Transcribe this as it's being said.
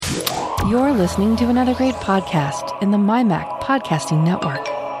You're listening to another great podcast in the MyMac Podcasting Network.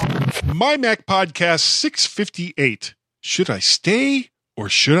 MyMac Podcast 658. Should I stay or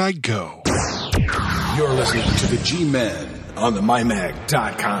should I go? You're listening to the G-Men on the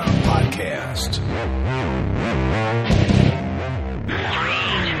MyMac.com podcast.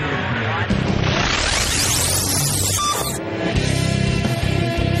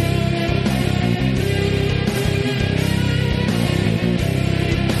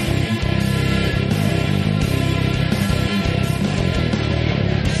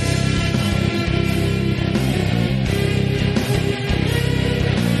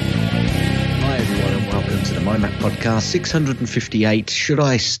 MyMac Podcast 658. Should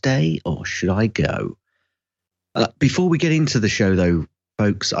I stay or should I go? Before we get into the show, though,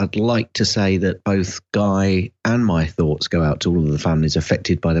 folks, I'd like to say that both Guy and my thoughts go out to all of the families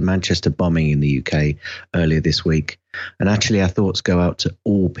affected by the Manchester bombing in the UK earlier this week. And actually, our thoughts go out to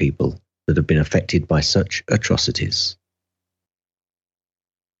all people that have been affected by such atrocities.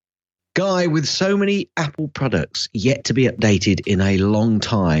 Guy, with so many Apple products yet to be updated in a long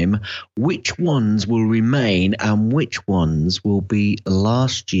time, which ones will remain and which ones will be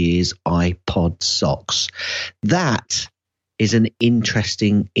last year's iPod socks? That is an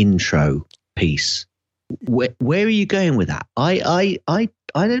interesting intro piece. Where are you going with that? I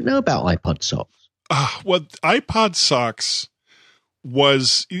don't know about iPod socks. Well, iPod socks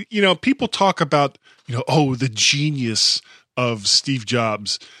was, people talk about, the genius of Steve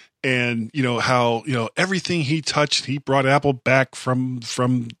Jobs. And, how, everything he touched, he brought Apple back from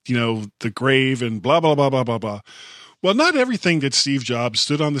the grave and blah, blah, blah, blah, blah, blah. Well, not everything that Steve Jobs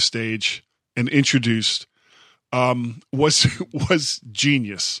stood on the stage and introduced was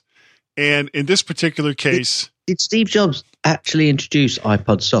genius. And in this particular case... Did Steve Jobs actually introduce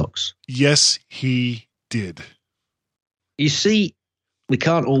iPod socks? Yes, he did. You see, we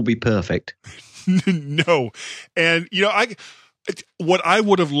can't all be perfect. No. And, what I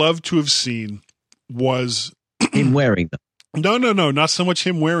would have loved to have seen was him wearing them. No, not so much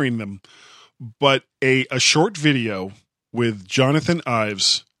him wearing them, but a short video with Jonathan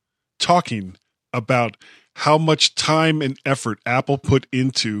Ives talking about how much time and effort Apple put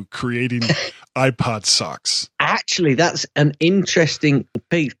into creating iPod socks. Actually, that's an interesting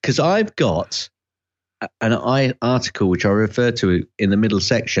piece because I've got an article which I refer to in the middle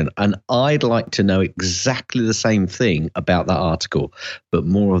section, and I'd like to know exactly the same thing about that article, but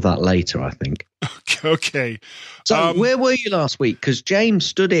more of that later, I think. Okay. So where were you last week? Because James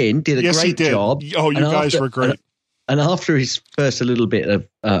stood in, did a great job. Oh, you guys were great. And after his first little bit of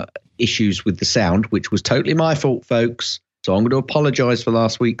issues with the sound, which was totally my fault, folks. So I'm going to apologize for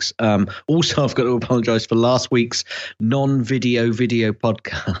last week's. Also, I've got to apologize for last week's non-video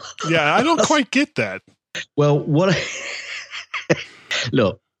podcast. Yeah, I don't quite get that. Well, look,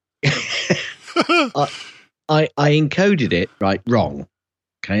 I encoded it wrong.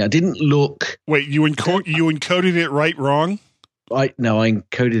 Okay, I didn't look. Wait, you encoded it wrong? No, I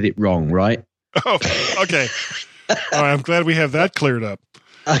encoded it wrong. Right. Oh, okay. All right, I'm glad we have that cleared up.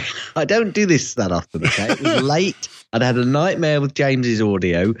 I don't do this that often. Okay, it was late. I'd had a nightmare with James's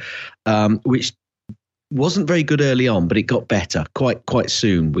audio, which wasn't very good early on, but it got better quite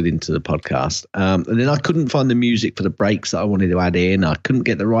soon into the podcast. And then I couldn't find the music for the breaks that I wanted to add in. I couldn't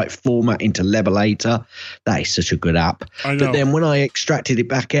get the right format into Levelator. That is such a good app. I know. But then when I extracted it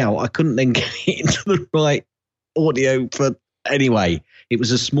back out, I couldn't then get it into the right audio for. Anyway, it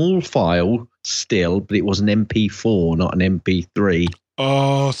was a small file still, but it was an MP4, not an MP3.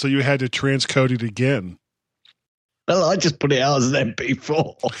 Oh, so you had to transcode it again. Well, I just put it out as an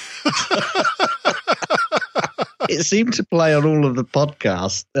MP4. It seemed to play on all of the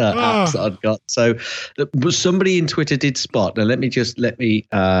podcast apps that I've got. So, somebody in Twitter did spot. Now, let me just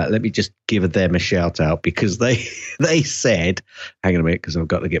give them a shout out because they said, "Hang on a minute, because I've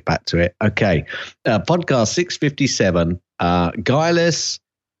got to get back to it." Okay, podcast 657, Guileless,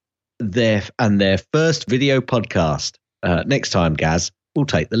 their first video podcast. Next time, Gaz, we'll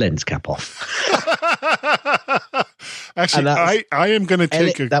take the lens cap off. Actually, I am going to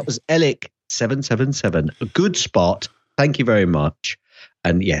take that was Elic 777. A good spot. Thank you very much.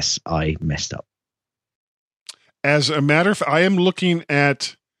 And yes, I messed up. As a matter of fact, I am looking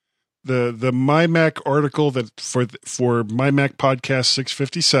at the MyMac article that for MyMac Podcast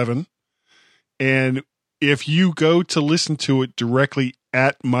 657, and if you go to listen to it directly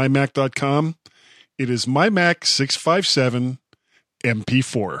at mymac.com, it is MyMac 657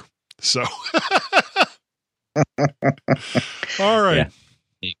 MP4. So, all right. Yeah.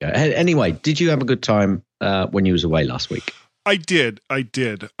 There you go. Anyway, did you have a good time when you was away last week? I did.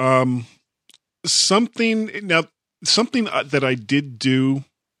 Something that I did do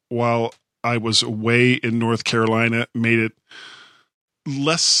while I was away in North Carolina made it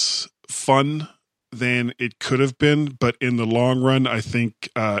less fun than it could have been, but in the long run, I think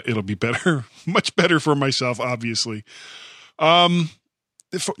it'll be better, much better for myself, obviously. For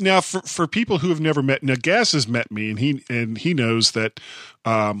people who have never met, now Gaz has met me, and he knows that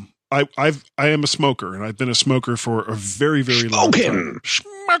I am a smoker, and I've been a smoker for a very, very long time.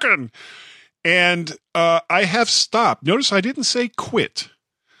 Smoking. And I have stopped. Notice I didn't say quit,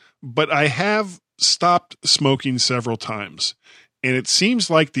 but I have stopped smoking several times. And it seems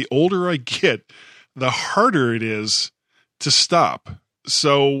like the older I get, the harder it is to stop.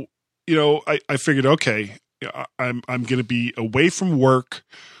 So, I figured, okay, I'm going to be away from work,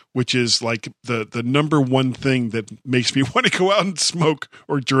 which is like the number one thing that makes me want to go out and smoke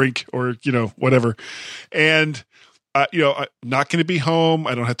or drink or, whatever. And, I'm not going to be home.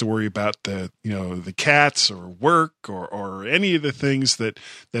 I don't have to worry about the cats or work or any of the things that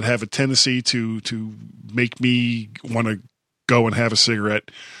have a tendency to make me want to go and have a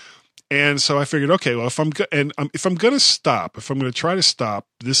cigarette. And so I figured, okay, well, if I'm going to try to stop,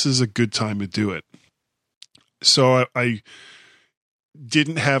 this is a good time to do it. So I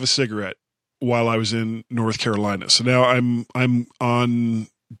didn't have a cigarette while I was in North Carolina. So now I'm on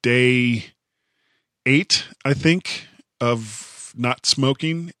day 8, I think, of not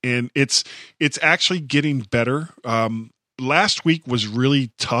smoking, and it's actually getting better. Last week was really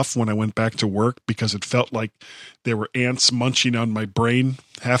tough when I went back to work because it felt like there were ants munching on my brain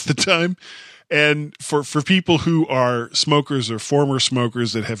half the time. And for people who are smokers or former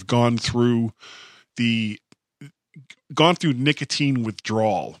smokers that have gone through nicotine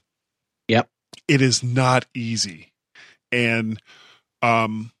withdrawal, yep, it is not easy. And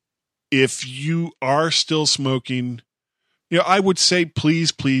if you are still smoking, I would say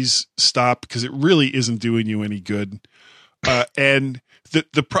please stop, because it really isn't doing you any good. And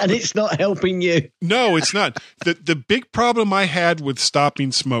and it's not helping you. No, it's not. The big problem I had with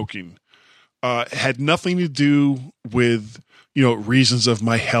stopping smoking had nothing to do with reasons of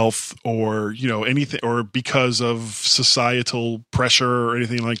my health or anything, or because of societal pressure or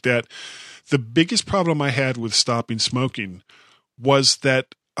anything like that. The biggest problem I had with stopping smoking was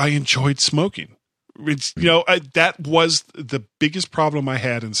that I enjoyed smoking. It's that was the biggest problem I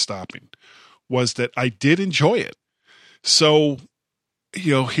had in stopping, was that I did enjoy it. So,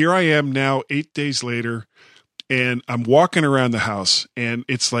 here I am now 8 days later, and I'm walking around the house, and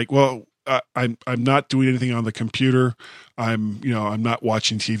it's like, well, I'm not doing anything on the computer. I'm not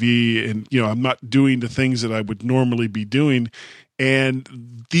watching TV, and I'm not doing the things that I would normally be doing.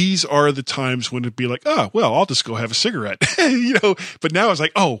 And these are the times when it'd be like, oh, well, I'll just go have a cigarette, but now it's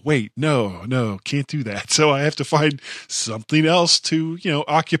like, oh, wait, no, can't do that. So I have to find something else to,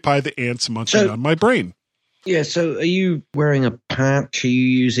 occupy the ants munching on my brain. Yeah. So are you wearing a patch? Are you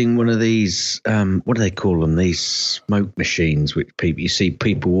using one of these, what do they call them? These smoke machines, which you see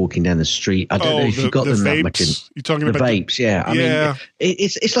people walking down the street. I don't know if you've got them vapes? that much in. You're talking the about vapes, yeah. I mean,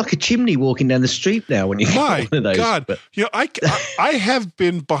 it's like a chimney walking down the street now when you get one of those. God, but. I have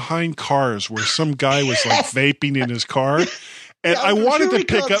been behind cars where some guy was like vaping in his car. And I wanted to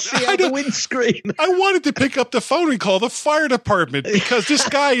pick up the windscreen. I wanted to pick up the phone and call the fire department, because this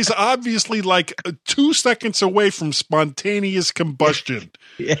guy is obviously like 2 seconds away from spontaneous combustion.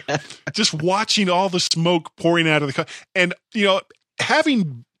 Yeah. Just watching all the smoke pouring out of the car. And, you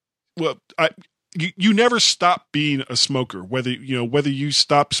never stop being a smoker, whether you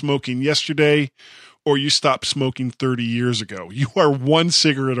stopped smoking yesterday or you stopped smoking 30 years ago. You are one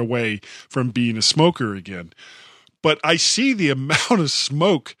cigarette away from being a smoker again. But I see the amount of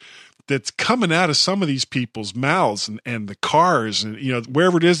smoke that's coming out of some of these people's mouths and the cars and,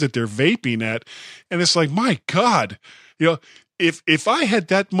 wherever it is that they're vaping at. And it's like, my God, if I had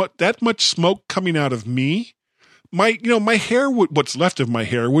that much smoke coming out of me, my hair what's left of my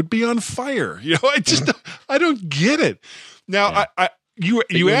hair would be on fire. I don't get it. Now, yeah.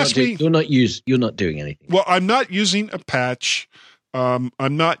 you asked me. You're not doing anything. Well, I'm not using a patch. I'm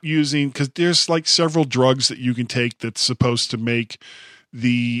not using, because there's like several drugs that you can take that's supposed to make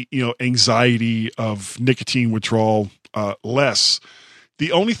the anxiety of nicotine withdrawal less.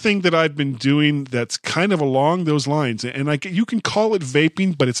 The only thing that I've been doing that's kind of along those lines, and you can call it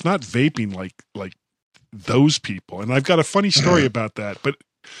vaping, but it's not vaping like those people. And I've got a funny story about that. But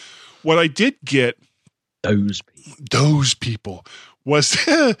what I did get, those people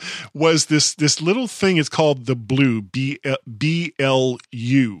was this little thing. It's called the Blue, BLU,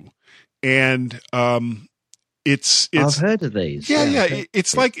 and it's I've heard of these. Yeah.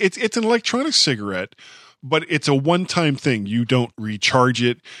 It's like it's an electronic cigarette, but it's a one-time thing. You don't recharge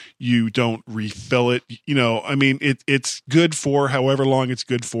it. You don't refill it. I mean, it's good for however long it's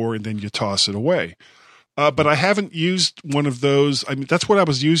good for, and then you toss it away. But I haven't used one of those. I mean, that's what I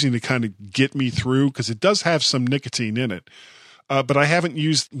was using to kind of get me through, because it does have some nicotine in it. But I haven't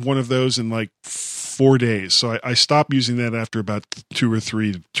used one of those in like 4 days. So I stopped using that after about 2 or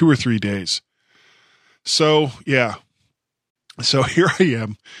 3 days. So, yeah. So here I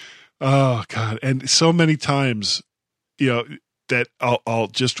am. Oh, God. And so many times, that I'll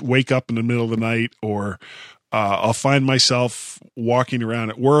just wake up in the middle of the night, or I'll find myself walking around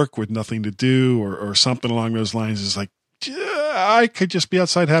at work with nothing to do, or something along those lines. It's like, I could just be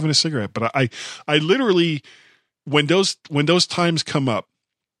outside having a cigarette. But I literally, when those times come up,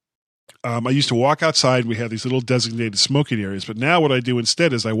 I used to walk outside. We have these little designated smoking areas, but now what I do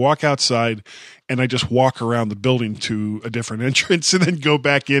instead is I walk outside and I just walk around the building to a different entrance, and then go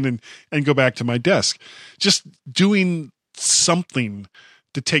back in and go back to my desk, just doing something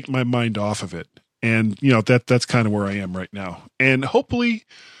to take my mind off of it. And, that's kind of where I am right now. And hopefully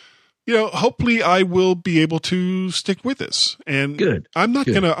I will be able to stick with this. And good. I'm not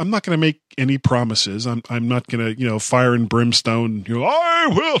gonna make any promises. I'm not gonna, fire and brimstone. I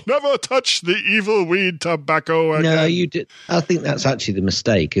will never touch the evil weed tobacco again. No, you did. I think that's actually the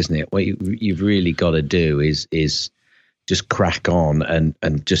mistake, isn't it? What you've really got to do is just crack on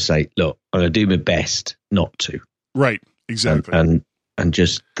and just say, look, I'm gonna do my best not to. Right. Exactly. And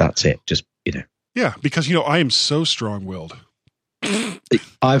just, that's it. Just, Yeah, because I am so strong-willed.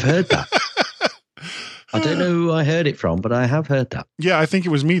 I've heard that. I don't know who I heard it from, but I have heard that. Yeah, I think it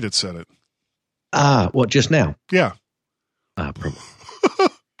was me that said it. What, just now? Yeah. Probably.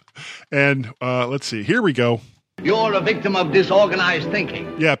 And let's see. Here we go. You're a victim of disorganized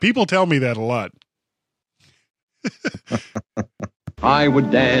thinking. Yeah, people tell me that a lot. I would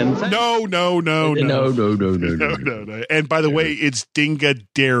dance. No. No. And by the way, it's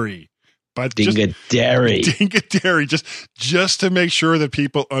Dingadary. Dingadary. Dingadary. Just to make sure that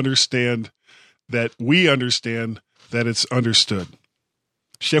people understand that we understand that it's understood.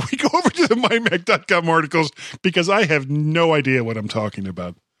 Shall we go over to the MyMac.com articles? Because I have no idea what I'm talking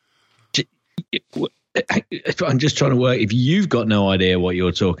about. I'm just trying to work. If you've got no idea what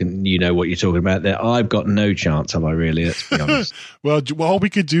you're talking, what you're talking about there, I've got no chance, have I really? Let's be honest. Well, all we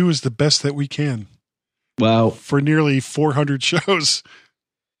could do is the best that we can. Well, for nearly 400 shows.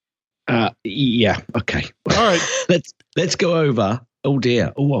 Yeah. Okay. All right. Let's go over. Oh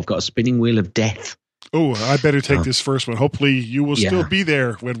dear. Oh, I've got a spinning wheel of death. Oh, I better take this first one. Hopefully you will still be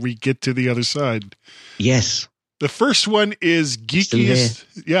there when we get to the other side. Yes. The first one is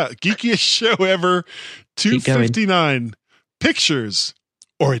geekiest show ever, 259. Pictures,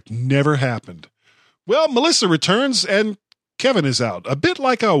 or it never happened. Well, Melissa returns and Kevin is out. A bit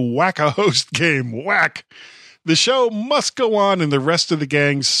like a whack-a-host game. Whack. The show must go on and the rest of the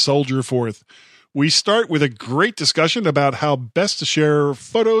gang soldier forth. We start with a great discussion about how best to share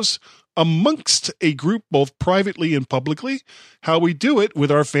photos amongst a group both privately and publicly, how we do it with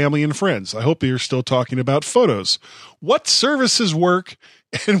our family and friends. I hope you're still talking about photos. What services work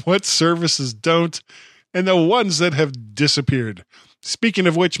and what services don't, and the ones that have disappeared. Speaking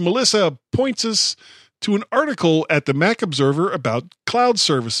of which, Melissa points us to an article at the Mac Observer about cloud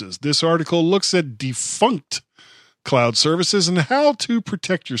services. This article looks at defunct cloud services and how to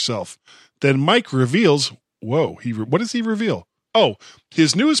protect yourself. Then Mike reveals, what does he reveal? Oh,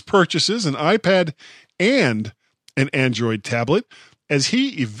 his newest purchases, an iPad and an Android tablet, as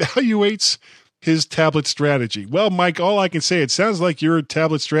he evaluates his tablet strategy. Well, Mike, all I can say, it sounds like your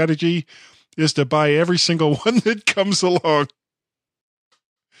tablet strategy is to buy every single one that comes along.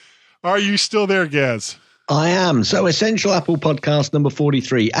 Are you still there, Gaz? I am. So, Essential Apple Podcast number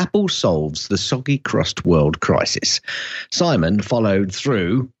 43. Apple solves the soggy crust world crisis. Simon followed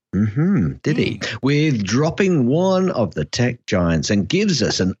through... did he? With dropping one of the tech giants and gives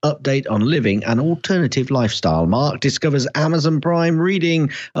us an update on living an alternative lifestyle. Mark discovers Amazon Prime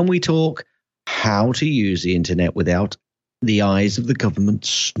reading, and we talk how to use the internet without the eyes of the government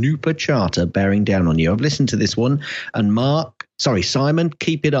snooper charter bearing down on you. I've listened to this one, and Simon,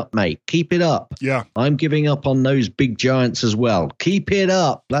 keep it up, mate. Keep it up. Yeah. I'm giving up on those big giants as well. Keep it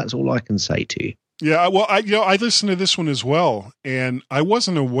up. That's all I can say to you. Yeah, well, I listened to this one as well, and I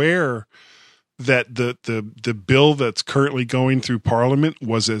wasn't aware that the bill that's currently going through Parliament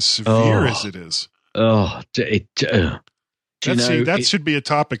was as severe as it is. That should be a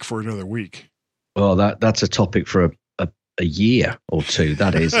topic for another week. Well, that's a topic for a year or two.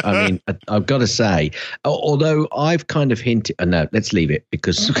 That is, I mean, I've got to say, although I've kind of hinted. No, let's leave it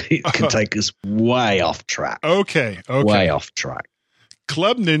because it can take us way off track. Okay, way off track.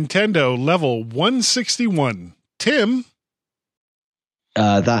 Club Nintendo level 161. Tim.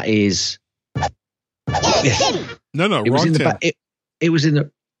 That is. No, It was wrong in the Tim. it was in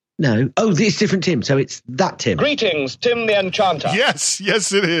the. No. Oh, it's different Tim. So it's that Tim. Greetings, Tim the Enchanter. Yes,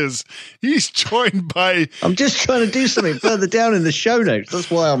 it is. He's joined by. I'm just trying to do something further down in the show notes.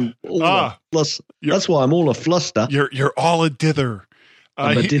 That's why I'm all that's why I'm all a fluster. You're all a dither.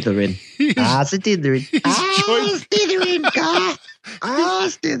 I'm a dithering. He's a dithering.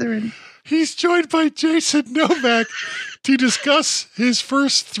 Dithering. He's joined by Jason Novak to discuss his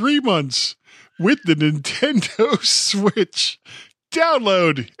first 3 months with the Nintendo Switch.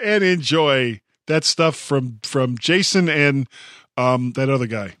 Download and enjoy that stuff from Jason and that other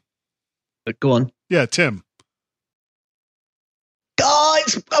guy. Go on. Yeah, Tim. Oh,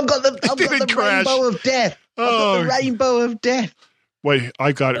 I've got the crash. rainbow of death. I've got the rainbow of death. Wait,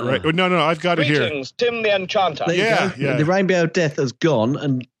 I got it right. No, I've got it here. Greetings, Tim the Enchanter. There you go. Yeah. The rainbow of death has gone,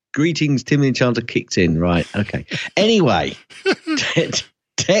 and greetings, Tim the Enchanter kicked in. Right. Okay. Anyway,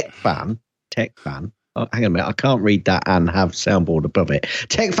 tech fan. Oh, hang on a minute. I can't read that and have soundboard above it.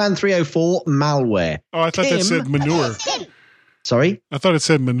 Tech fan 304 malware. Oh, I thought that said manure. Sorry? I thought it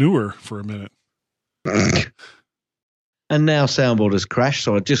said manure for a minute. And now soundboard has crashed,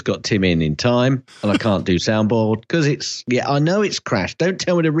 so I just got Tim in time, and I can't do soundboard because I know it's crashed. Don't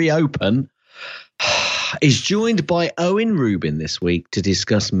tell me to reopen. Is joined by Owen Rubin this week to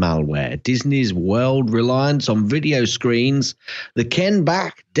discuss malware, Disney's world reliance on video screens, the Ken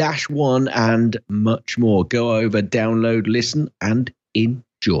Back Dash 1, and much more. Go over, download, listen, and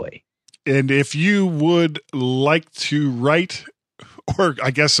enjoy. And if you would like to write, or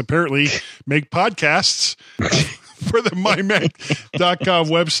I guess apparently make podcasts for the mymac.com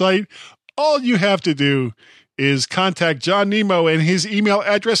website, all you have to do is contact John Nemo, and his email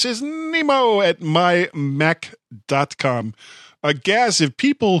address is nemo@mymac.com. Gaz, if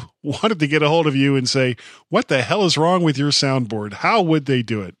people wanted to get a hold of you and say, what the hell is wrong with your soundboard, how would they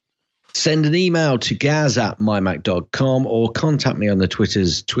do it? Send an email to gaz@mymac.com or contact me on the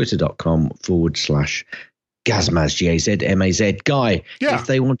Twitters, twitter.com/Gazmaz, Gazmaz, Guy. Yeah. If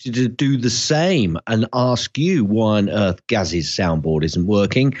they wanted to do the same and ask you why on earth Gaz's soundboard isn't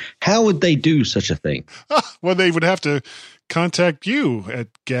working, how would they do such a thing? Well, they would have to contact you at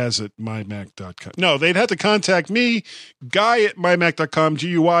gaz@mymac.com. No, they'd have to contact me, guy@mymac.com,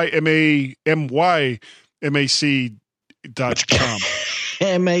 GUYMAYMAC.com.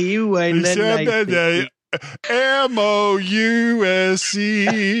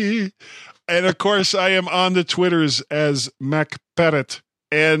 MOUSE. And of course, I am on the Twitters as Mac Parrot.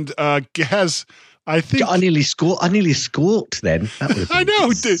 And Gaz, I think I nearly squawked then. I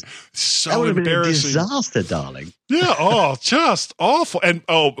know, dude. So that would have been a embarrassing. disaster, darling. Yeah, just awful. And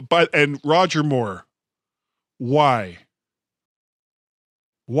Roger Moore. Why?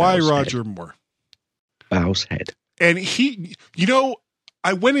 Why Bow's Roger Moore? Bow's head. And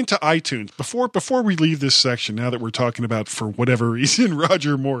I went into iTunes before we leave this section, now that we're talking about, for whatever reason,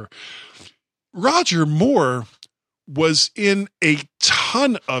 Roger Moore. Roger Moore was in a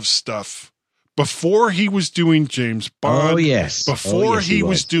ton of stuff before he was doing James Bond. Oh, yes. Before he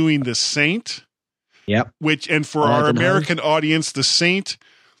was doing The Saint. Yep. And for our American audience, The Saint,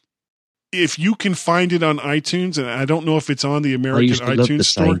 if you can find it on iTunes, and I don't know if it's on the American iTunes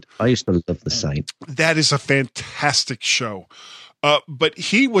store. I used to love The Saint. That is a fantastic show. But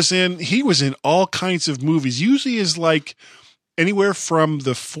he was in all kinds of movies. Usually is like anywhere from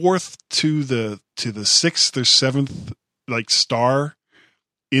the 4th to the 6th or 7th like star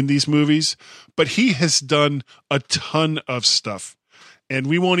in these movies. But he has done a ton of stuff. And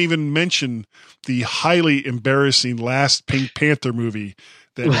we won't even mention the highly embarrassing last Pink Panther movie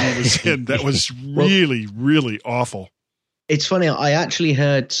that he was in. That was really, really awful. It's funny. I actually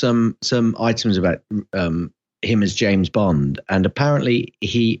heard some items about him as James Bond, and apparently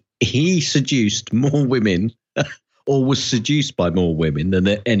he seduced more women or was seduced by more women than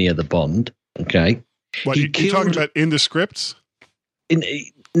any other Bond. Okay. What you're talking about in the scripts? In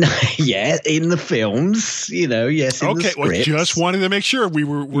the films, yes. Okay, well, just wanted to make sure we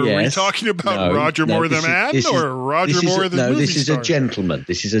were we talking about Roger Moore the man or Roger Moore the movie this is star? a gentleman.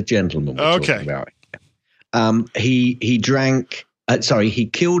 This is a gentleman. We're talking about. He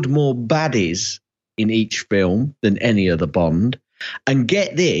killed more baddies in each film than any other Bond, and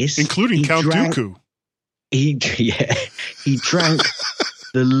get this, including Count Dooku. He drank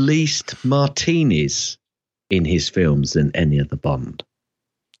the least martinis in his films than any other Bond.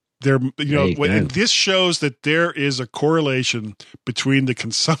 This shows that there is a correlation between the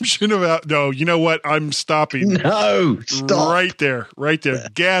consumption of you know what? I'm stopping. No, stop. Right there.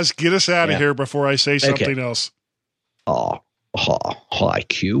 Gaz, get us out of here before I say something else. Oh, Hi,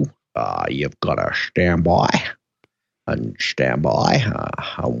 Q. You've got to stand by. And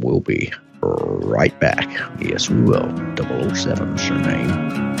we'll be right back. Yes, we will. 007's your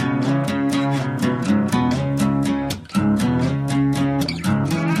name.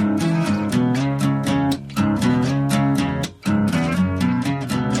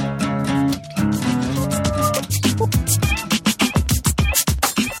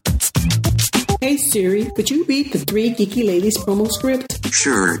 Hey Siri, could you read the Three Geeky Ladies promo script?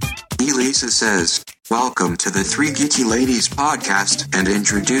 Sure. Elisa says, "Welcome to the Three Geeky Ladies podcast," and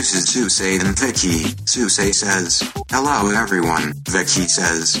introduces Susei and Vicky. Susei says, "Hello everyone." Vicky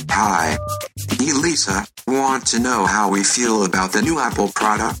says, "Hi." Elisa, want to know how we feel about the new Apple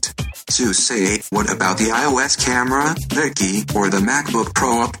product? Susei, what about the iOS camera? Vicky, or the MacBook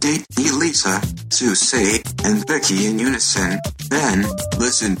Pro update? Elisa, Susei, and Vicky in unison. Then,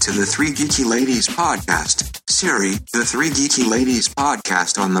 listen to the Three Geeky Ladies podcast. Siri, the Three Geeky Ladies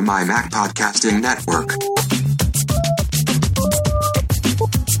podcast on the MyMac Podcasting Network.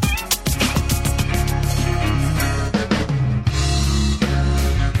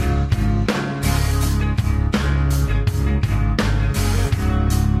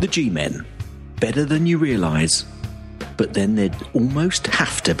 The G-Men. Better than you realise, but then they'd almost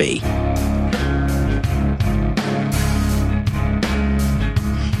have to be.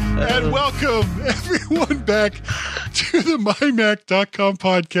 And welcome everyone back to the MyMac.com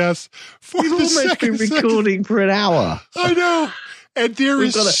podcast for We've the almost second been recording for an hour. I know. And there We've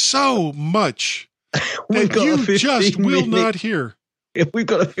is got so much We've that got a you 15 just will minute- not hear. We've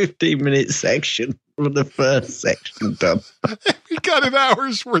got a 15-minute section for the first section done. We got an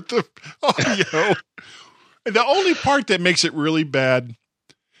hour's worth of audio. And the only part that makes it really bad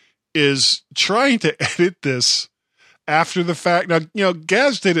is trying to edit this after the fact. Now,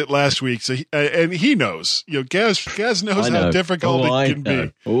 Gaz did it last week, so and he knows. Gaz knows how difficult it can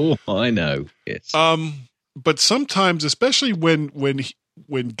be. Oh, I know. Yes. But sometimes, especially when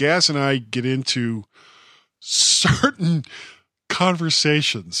Gaz and I get into certain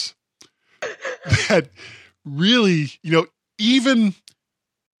conversations that really, even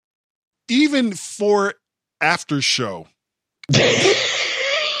for after show,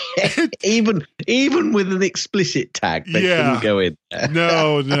 even with an explicit tag, they couldn't go in there.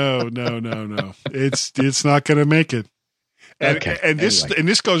 No. It's not going to make it. And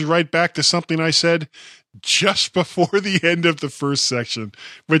this goes right back to something I said just before the end of the first section,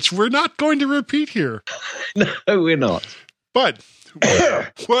 which we're not going to repeat here. No, we're not. But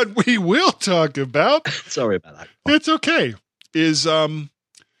what we will talk about, sorry about that. It's okay, is now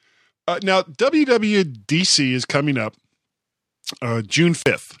WWDC is coming up June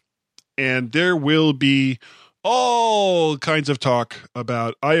 5th, and there will be all kinds of talk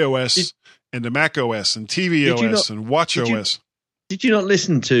about iOS and the Mac OS and tvOS and watchOS. Did you not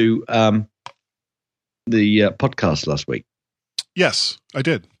listen to the podcast last week? Yes, I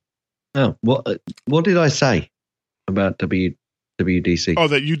did. Oh, what did I say about WWDC? Oh,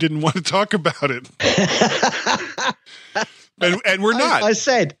 that you didn't want to talk about it. and we're not. I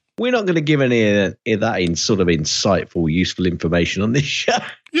said we're not going to give any of that in sort of insightful, useful information on this show.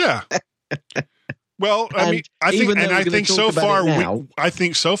 Yeah. Well, I think so far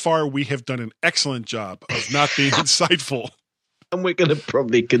we have done an excellent job of not being insightful. And we're going to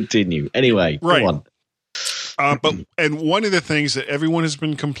probably continue. Anyway, right. Go on. And one of the things that everyone has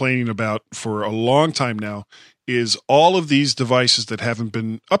been complaining about for a long time now is all of these devices that haven't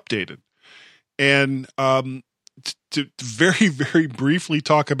been updated. And to very, very briefly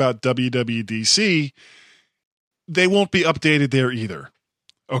talk about WWDC, they won't be updated there either.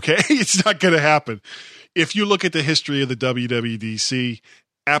 Okay? It's not going to happen. If you look at the history of the WWDC,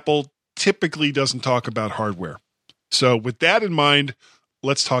 Apple typically doesn't talk about hardware. So with that in mind,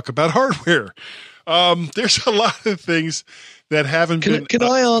 let's talk about hardware. There's a lot of things that haven't been... Can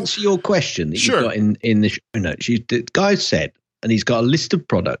I answer your question that Sure. you've got in the show notes? The guy said, and he's got a list of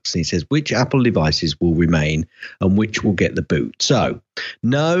products, and he says which Apple devices will remain and which will get the boot. So,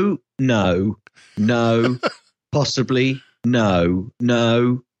 no, possibly, no,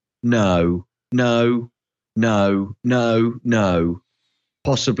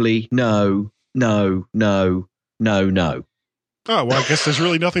 possibly, no. Oh, well, I guess there's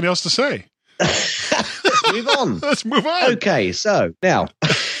really nothing else to say. Let's move on. Let's move on. Okay, so now...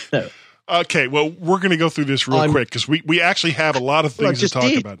 Okay, well, we're going to go through this real quick because we actually have a lot of things to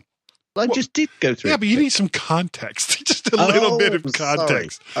talk about. I just did go through it. Yeah, but you need some context. Just a little bit of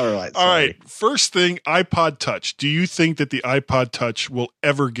context. Sorry. All right. First thing, iPod Touch. Do you think that the iPod Touch will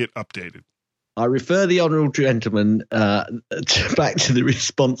ever get updated? I refer the honourable gentleman back to the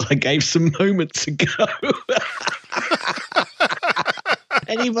response I gave some moments ago.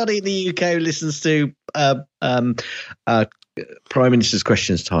 Anybody in the UK who listens to Prime Minister's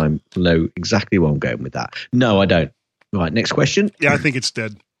Questions Time will know exactly where I'm going with that. No, I don't. Right, next question. Yeah, I think it's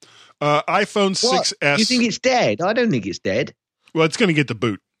dead. iPhone 6S. You think it's dead? I don't think it's dead. Well, it's going to get the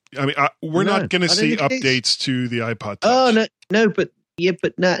boot. I mean, we're not going to see updates to the iPod Touch. Oh, no, but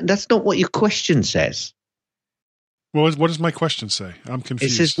that's not what your question says. Well, what does my question say? I'm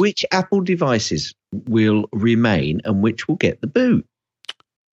confused. It says which Apple devices will remain and which will get the boot.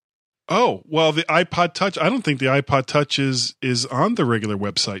 Oh, well, the iPod Touch, I don't think the iPod Touch is on the regular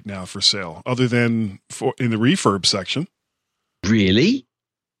website now for sale, other than in the refurb section. Really?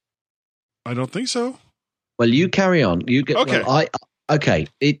 I don't think so. Well, you carry on. You get okay. Well, okay.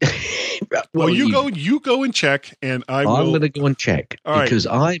 Well, you go and check, and I'm going to go and check because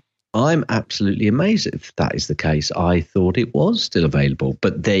right. I'm absolutely amazed if that is the case. I thought it was still available,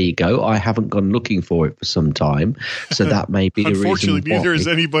 but there you go. I haven't gone looking for it for some time, so that may be the reason. Unfortunately, neither is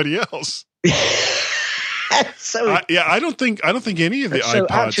anybody else. So I don't think any of the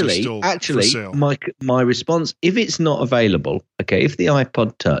iPods are still for sale. My response, if it's not available, okay, if the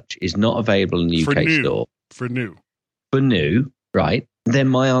iPod Touch is not available in the UK store for new, right, then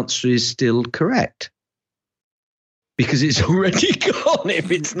my answer is still correct. Because it's already gone if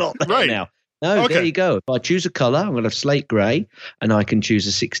it's not there now. No, okay. There you go. If I choose a color, I'm going to have slate gray, and I can choose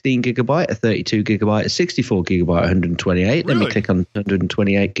a 16 gigabyte, a 32 gigabyte, a 64 gigabyte, 128. Really? Let me click on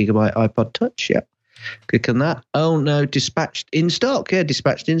 128 gigabyte iPod Touch. Yeah. Click on that. Oh, no, dispatched in stock. Yeah,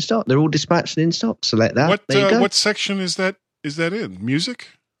 dispatched in stock. They're all dispatched in stock. Select that. There you go. What section is that in? Music?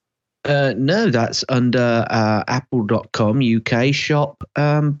 No, that's under apple.com UK shop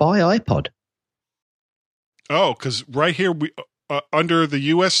buy iPod. Oh, because right here we under the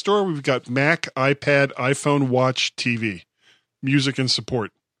U.S. store we've got Mac, iPad, iPhone, Watch, TV, music and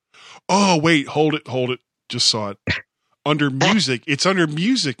support. Oh wait, hold it. Just saw it. Under music, it's under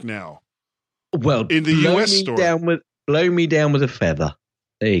music now. Well, in the U.S. store, blow me down with a feather.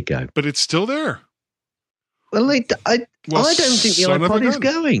 There you go. But it's still there. Well, I don't think the iPod is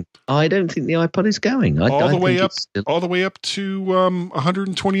going. I don't think the iPod is going. All the way up to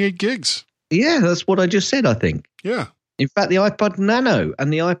 128 gigs. Yeah, that's what I just said, I think. Yeah. In fact, the iPod Nano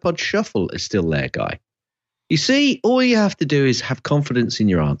and the iPod Shuffle is still there, Guy. You see, all you have to do is have confidence in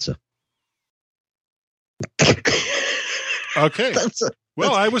your answer. Okay. I was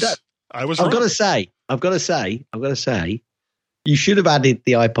wrong. I've got to say, you should have added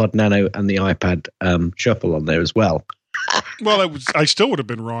the iPod Nano and the iPad Shuffle on there as well. Well, I still would have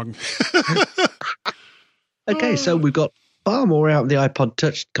been wrong. Okay, so we've got far more out of the iPod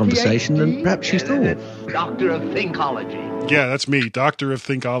Touch conversation than perhaps you thought. Doctor of Thinkology. Yeah, that's me, Doctor of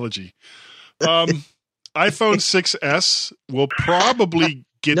Thinkology. iPhone 6S will probably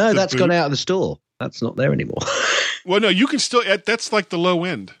get No, that's gone out of the store. That's not there anymore. Well, no, you can still, that's like the low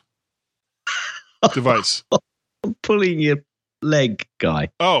end device. I'm pulling your leg, Guy.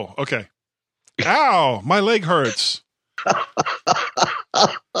 Oh, okay. Ow, my leg hurts.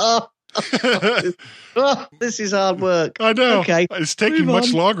 This is hard work. I know. Okay, it's taking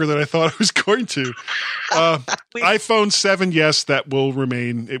much longer than I thought it was going to. iPhone 7, yes, that will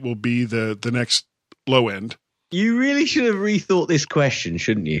remain. It will be the next low end. You really should have rethought this question,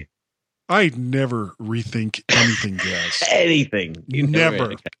 shouldn't you? I never rethink anything, Gaz. Anything. You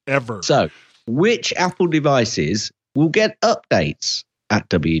never, ever. So, which Apple devices will get updates at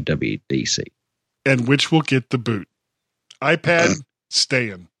WWDC? And which will get the boot? iPad,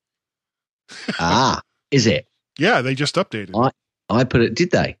 staying. Is it? Yeah, they just updated. I put it.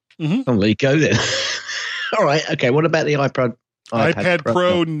 Did they? Mm-hmm. Oh, there you go then. All right. Okay. What about the iPad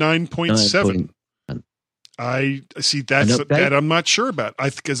Pro 9.7? I see that I'm not sure about.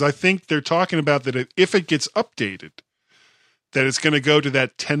 Because I think they're talking about that if it gets updated, that it's going to go to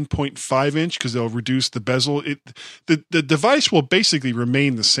that 10.5 inch because they'll reduce the bezel. The device will basically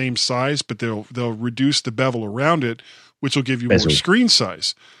remain the same size, but they'll reduce the bevel around it, which will give you more screen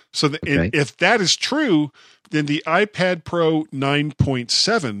size. So if that is true, then the iPad Pro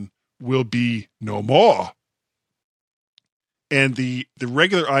 9.7 will be no more. And the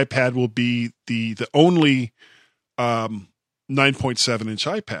regular iPad will be the only 9.7 inch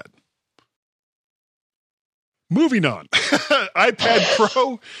iPad. Moving on. iPad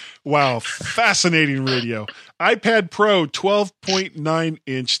Pro. Wow, fascinating radio. iPad Pro 12.9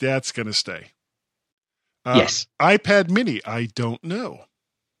 inch, that's going to stay. Yes. iPad Mini, I don't know.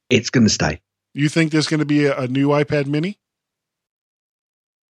 It's going to stay. You think there's going to be a new iPad Mini?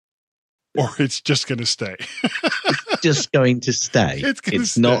 Or it's just going to stay? It's just going to stay.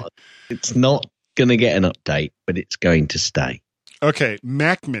 It's not going to get an update, but it's going to stay. Okay,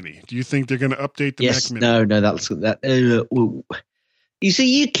 Mac Mini. Do you think they're going to update the Mac Mini? No, that's that. You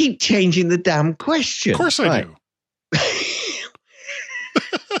see, you keep changing the damn question. Of course I do.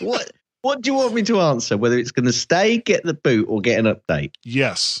 What do you want me to answer? Whether it's going to stay, get the boot, or get an update?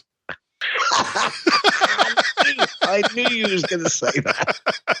 Yes. I knew you was going to say that.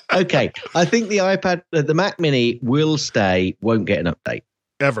 Okay, I think the Mac Mini will stay, won't get an update.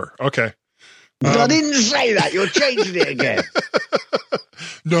 Ever. Okay. I didn't say that. You're changing it again.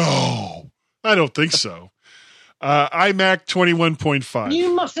 No, I don't think so. iMac 21.5.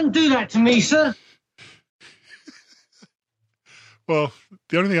 You mustn't do that to me, sir. Well,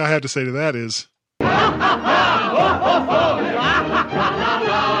 the only thing I have to say to that is...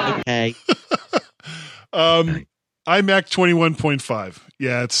 Okay. iMac 21.5.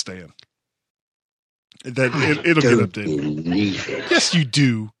 Yeah, it's staying. It'll get updated. Yes, you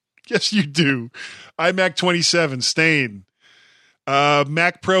do. Yes, you do. iMac 27 staying.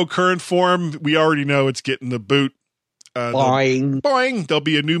 Mac Pro current form. We already know it's getting the boot. Boing. There'll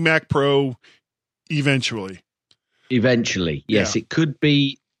be a new Mac Pro eventually. Eventually, yes. Yeah. It could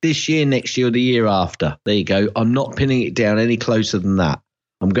be this year, next year, or the year after. There you go. I'm not pinning it down any closer than that.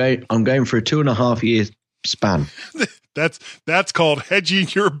 I'm going for a 2.5 year span. That's called hedging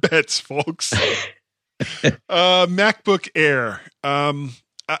your bets, folks. MacBook Air. I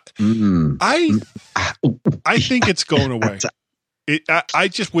think it's going away. I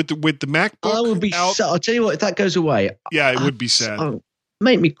just with the MacBook. I would be. I'll tell you what. If that goes away, yeah, it would be sad.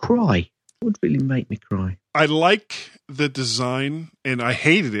 Make me cry. It would really make me cry. I like the design, and I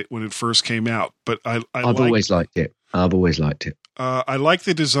hated it when it first came out, but I've always liked it. I've always liked it. I like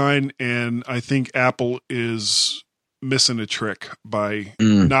the design, and I think Apple is missing a trick by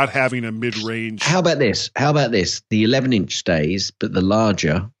not having a mid-range. How about this? The 11-inch stays, but the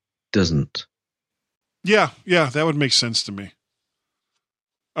larger doesn't. Yeah, that would make sense to me.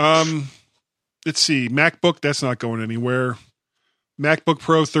 Let's see. MacBook, that's not going anywhere. MacBook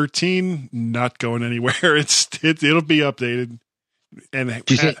Pro 13, not going anywhere. It'll be updated. And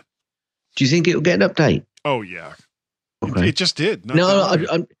do you think it'll get an update? Oh yeah, okay. It just did.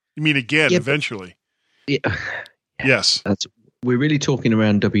 You mean again eventually? Yeah. Yes. We're really talking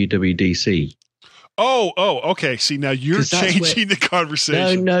around WWDC. Oh, okay. See, now you're changing the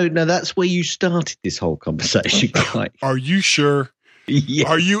conversation. No. That's where you started this whole conversation, guy. Are you sure? Yes.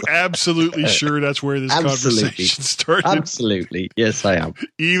 Are you absolutely sure that's where this conversation started? Absolutely. Yes, I am.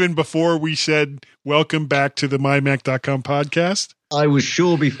 Even before we said, welcome back to the MyMac.com podcast? I was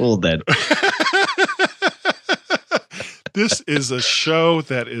sure before then. This is a show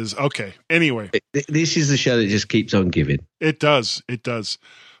that is okay. Anyway, this is the show that just keeps on giving. It does.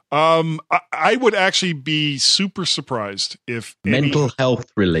 I would actually be super surprised if mental health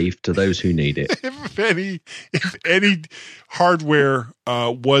relief to those who need it. If any hardware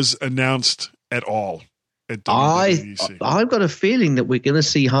was announced at all at WWDC. I've got a feeling that we're going to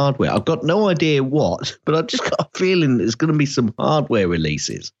see hardware. I've got no idea what, but I've just got a feeling there's going to be some hardware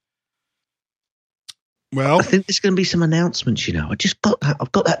releases. Well, I think there's going to be some announcements.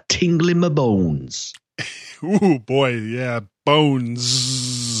 I've got that tingle in my bones. Ooh, boy, yeah,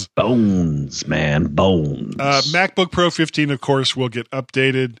 bones, man, bones. MacBook Pro 15, of course, will get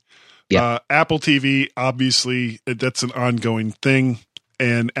updated. Yeah. Apple TV, obviously, that's an ongoing thing,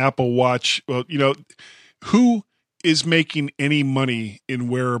 and Apple Watch. Well, who is making any money in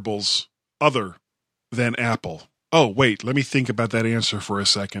wearables other than Apple? Oh, wait, let me think about that answer for a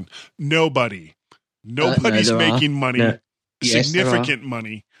second. Nobody's making money, significant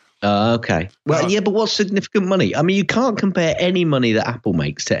money. Okay. Well, yeah, but what's significant money? I mean, you can't compare any money that Apple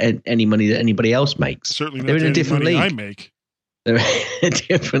makes to any money that anybody else makes. Certainly not. They're in a different league. I make. They're in a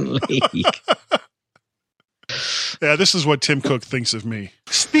different league. Yeah, this is what Tim Cook thinks of me.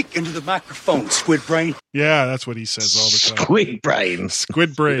 Speak into the microphone, squid brain. Yeah, that's what he says all the time.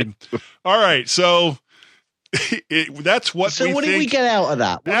 Squid brain. All right, so that's what. So we what think. did we get out of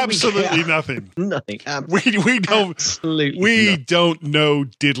that? Absolutely nothing. Nothing. We don't. Absolutely. Don't know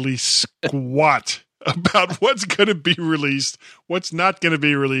diddly squat about what's going to be released, what's not going to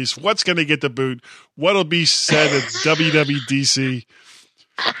be released, what's going to get the boot, what'll be said at WWDC.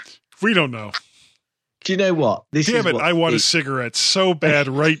 We don't know. Do you know what? I want a cigarette so bad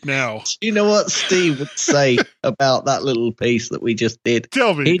right now. Do you know what Steve would say about that little piece that we just did?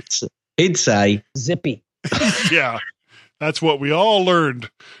 Tell me. He'd say, zippy. Yeah, that's what we all learned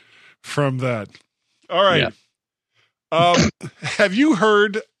from that. All right. Yeah. Have you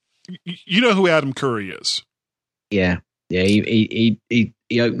heard? You know who Adam Curry is? Yeah. He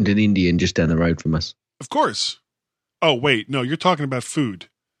opened an Indian just down the road from us. Of course. Oh wait, no, you're talking about food.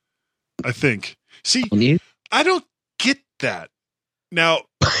 I think. See, I don't get that. Now,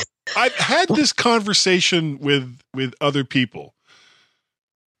 I've had this conversation with other people.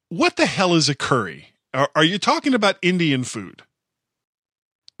 what the hell is a curry? Are you talking about Indian food?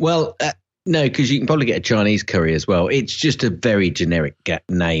 Well, no, because you can probably get a Chinese curry as well. It's just a very generic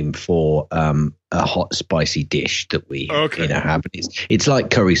name for a hot, spicy dish that we have. It's like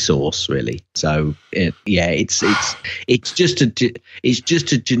curry sauce, really. So it's just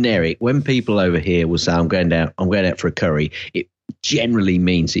a generic. When people over here will say, I'm going out for a curry, it generally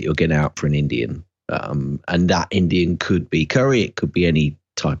means that you're going out for an Indian. And that Indian could be curry. It could be any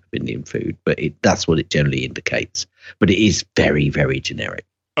type of Indian food, but that's what it generally indicates. But it is very, very generic.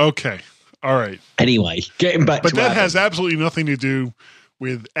 Okay. All right. Anyway, getting back but to that Adam. has absolutely nothing to do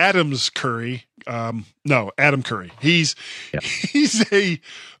with Adam's curry. No, Adam Curry. He's a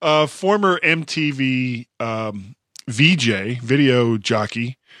former MTV VJ, video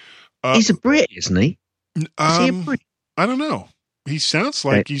jockey. He's a Brit, isn't he? Is he a Brit? I don't know. He sounds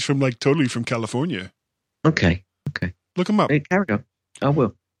like he's totally from California. Okay. Look him up. Hey, carry on. I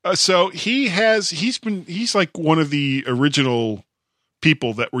will. So he's like one of the original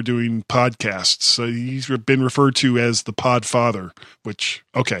people that were doing podcasts. So he's been referred to as the Podfather, which,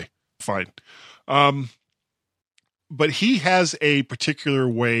 okay, fine. But he has a particular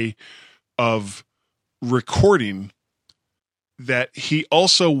way of recording that he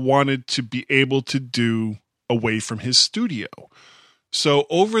also wanted to be able to do away from his studio. So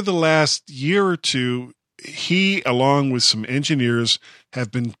over the last year or two, he, along with some engineers,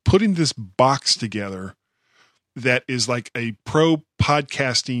 have been putting this box together that is like a pro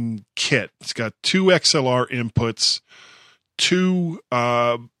podcasting kit. It's got 2 XLR inputs, 2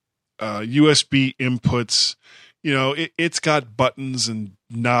 USB inputs. You know, it's got buttons and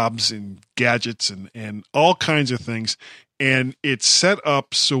knobs and gadgets and all kinds of things. And it's set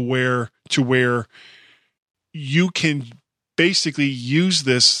up where you can basically use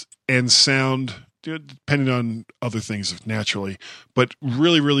this and sound, depending on other things naturally, but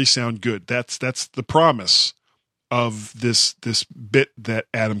really, really sound good. That's the promise of this bit that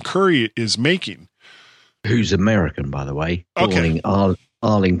Adam Curry is making. Who's American, by the way, born in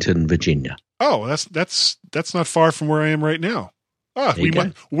Arlington, Virginia. Oh, that's not far from where I am right now.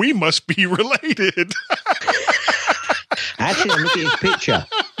 We must be related. Actually, I'm looking at his picture.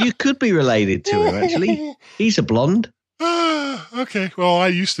 You could be related to him, actually. He's a blonde. Okay. Well, I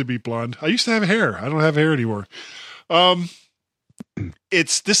used to be blonde. I used to have hair. I don't have hair anymore.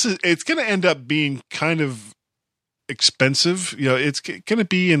 It's going to end up being kind of expensive. You know, it's going to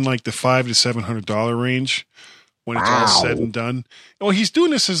be in like the $500 to $700 range when it's all said and done. Well, he's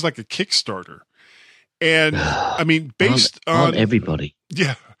doing this as like a Kickstarter. And I mean, based on everybody.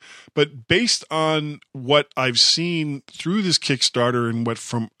 Yeah. But based on what I've seen through this Kickstarter and what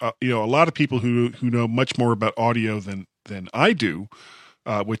from, a lot of people who know much more about audio than I do,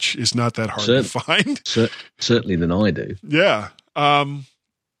 which is not that hard to find. Certainly than I do. Yeah. Well,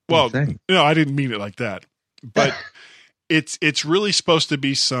 I didn't mean it like that, but it's really supposed to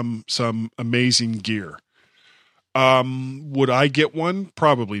be some amazing gear. Would I get one?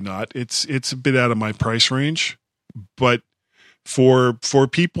 Probably not. It's a bit out of my price range, but for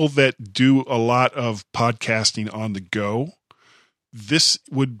people that do a lot of podcasting on the go, this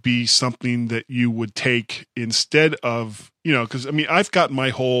would be something that you would take instead of, because I mean, I've got my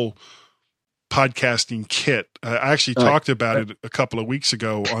whole podcasting kit. I actually talked about it a couple of weeks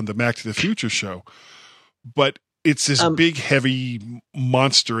ago on the Mac to the Future show, but it's this big, heavy,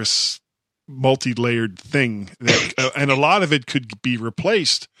 monstrous, multi-layered thing that, and a lot of it could be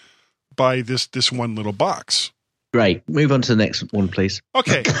replaced by this one little box. Great. Move on to the next one, please.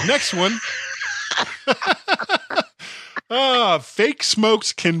 Okay, next one. Fake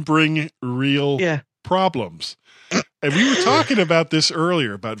smokes can bring real problems. And we were talking about this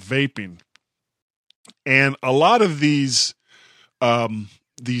earlier, about vaping. And a lot of these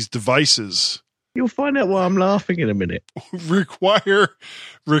devices... You'll find out why I'm laughing in a minute. require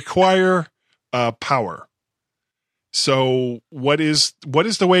power. So what is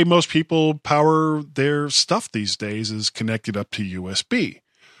the way most people power their stuff these days is connected up to USB.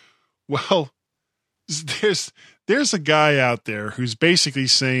 Well, there's a guy out there who's basically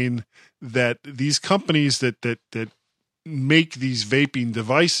saying that these companies that make these vaping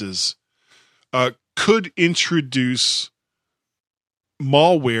devices could introduce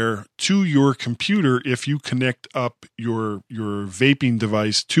malware to your computer if you connect up your vaping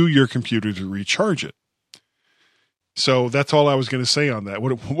device to your computer to recharge it. So that's all I was going to say on that.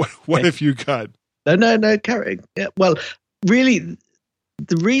 What have you got? No, Carrie. Well, really,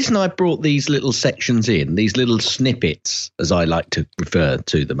 the reason I brought these little sections in, these little snippets, as I like to refer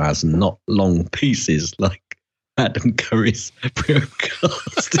to them as, and not long pieces like Adam Curry's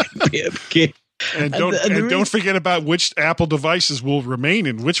broadcasting bit of kit, And don't forget about which Apple devices will remain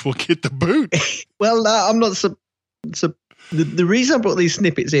and which will get the boot. Well, I'm not the reason I brought these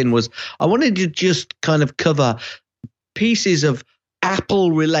snippets in was I wanted to just kind of cover pieces of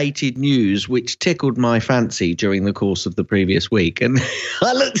Apple-related news which tickled my fancy during the course of the previous week. And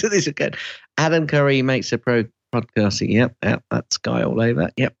I looked at this again. Adam Curry makes a podcasting. Yep, that's Guy all over.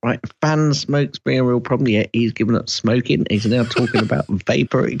 Yep, right. Fan smokes being a real problem. Yeah, he's given up smoking. He's now talking about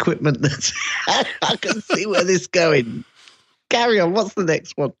vapor equipment. I can see where this is going. Carry on. What's the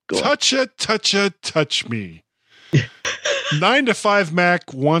next one? Touch me. 9 to 5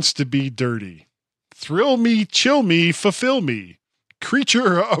 Mac wants to be dirty. Thrill me, chill me, fulfill me.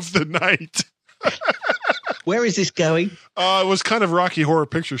 Creature of the night. Where is this going? It was kind of Rocky Horror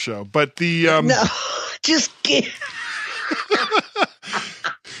Picture Show, but the no, just give.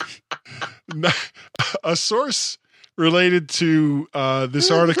 A source related to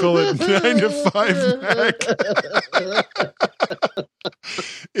this article at 9 to 5 Mac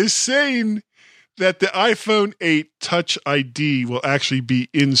is saying that the iPhone 8 Touch ID will actually be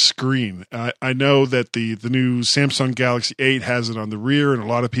in screen. I know that the new Samsung Galaxy 8 has it on the rear, and a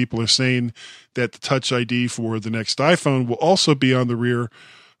lot of people are saying that the Touch ID for the next iPhone will also be on the rear.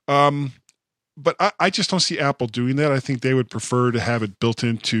 But I just don't see Apple doing that. I think they would prefer to have it built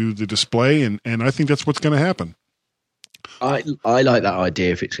into the display, and I think that's what's going to happen. I like that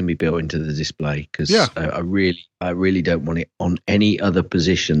idea if it's going to be built into the display, because I really don't want it on any other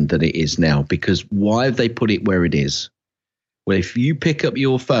position than it is now. Because why have they put it where it is? Well, if you pick up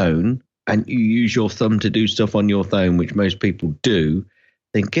your phone and you use your thumb to do stuff on your phone, which most people do,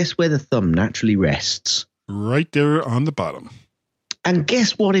 then guess where the thumb naturally rests? Right there on the bottom. And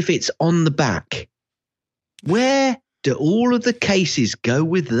guess what if it's on the back? Where do all of the cases go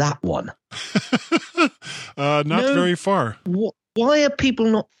with that one? Not very far. Why are people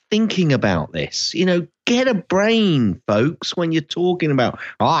not thinking about this? Get a brain, folks, when you're talking about,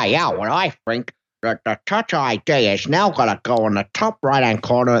 what I think that the Touch ID is now going to go on the top right-hand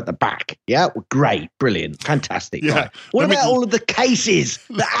corner at the back. Yeah, great, brilliant, fantastic. Yeah. Right. What about all of the cases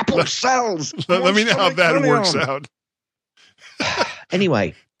that Apple sells? Let me know how that works out.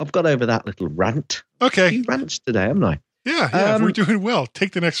 Anyway, I've got over that little rant. Okay. A few rants today, haven't I? Yeah, we're doing well.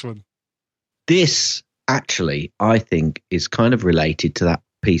 Take the next one. This actually, I think, is kind of related to that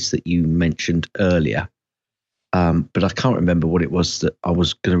piece that you mentioned earlier. But I can't remember what it was that I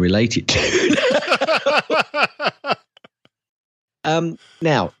was going to relate it to.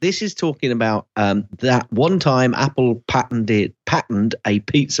 Now, this is talking about that one time Apple patented a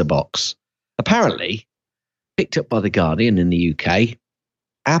pizza box. Apparently, picked up by The Guardian in the UK,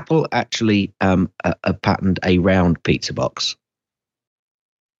 Apple actually patented a round pizza box.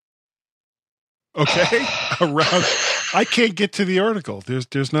 Okay, around. I can't get to the article.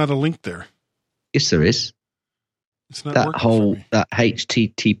 There's not a link there. Yes, there is. It's not that whole that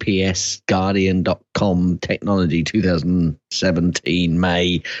HTTPS Guardian.com technology 2017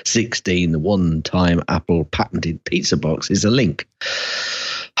 May 16 the one time Apple patented pizza box is a link.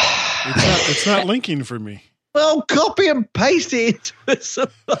 It's not linking for me. Well, copy and paste it into a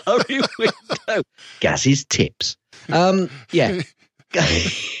Safari window. Gaz's tips. Yeah.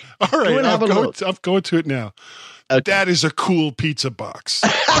 All right, I'm going to it now. Okay. That is a cool pizza box.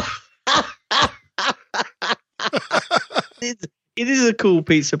 It is a cool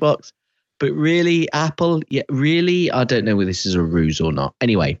pizza box, but really, Apple, I don't know whether this is a ruse or not.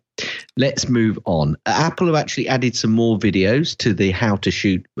 Anyway, let's move on. Apple have actually added some more videos to the how to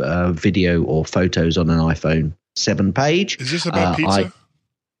shoot video or photos on an iPhone 7 page. Is this about pizza?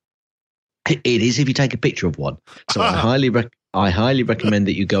 It is if you take a picture of one. So I highly recommend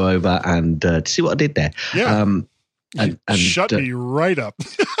that you go over and see what I did there. Yeah. And shut me right up.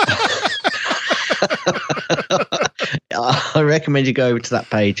 I recommend you go over to that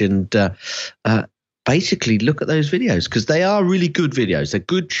page and basically look at those videos because they are really good videos. They're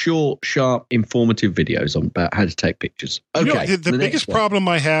good, short, sharp, informative videos on about how to take pictures. Okay. The biggest problem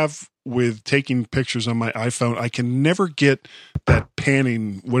I have with taking pictures on my iPhone, I can never get that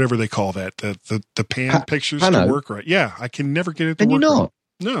panning, whatever they call that, the pan pictures to work right. Yeah, I can never get it to work right.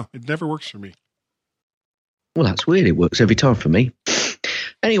 No, it never works for me. Well, that's weird. It works every time for me.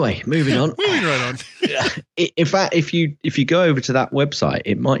 Anyway, moving on. Moving right on. In fact, if you go over to that website,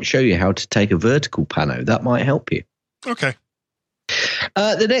 it might show you how to take a vertical pano. That might help you. Okay.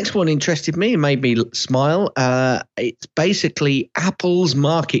 The next one interested me and made me smile. It's basically Apple's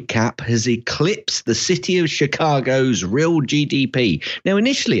market cap has eclipsed the city of Chicago's real GDP. Now,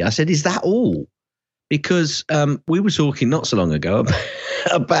 initially, I said, is that all? Because we were talking not so long ago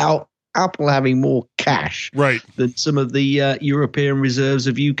about Apple having more cash than some of the European reserves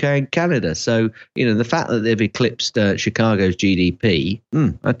of UK and Canada. So, the fact that they've eclipsed Chicago's GDP,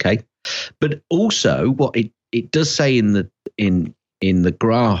 okay. But also what it does say in the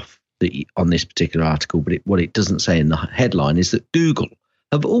graph on this particular article, but what it doesn't say in the headline is that Google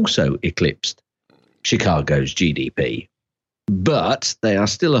have also eclipsed Chicago's GDP. But they are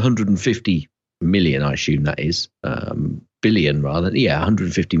still 150 million, I assume that is, billion rather. Yeah,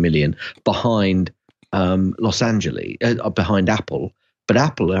 150 million behind Los Angeles, behind Apple. But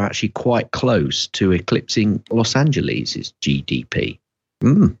Apple are actually quite close to eclipsing Los Angeles' GDP.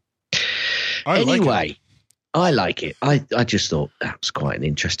 Anyway, I like it. I just thought that was quite an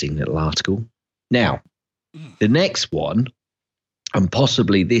interesting little article. Now, the next one, and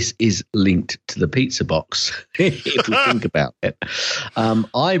possibly this is linked to the pizza box, if we think about it.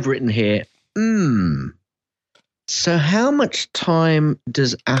 I've written here, so how much time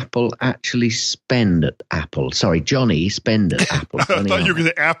does Apple actually spend at Apple? Sorry, Johnny spend at Apple. I thought you were going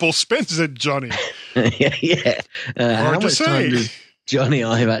to Apple spends at Johnny. Yeah. How much time does Johnny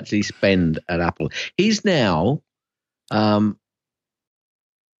Ive actually spend at Apple? He's now been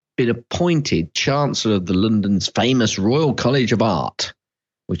appointed Chancellor of the London's famous Royal College of Art,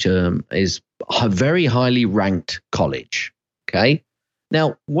 which is a very highly ranked college. Okay.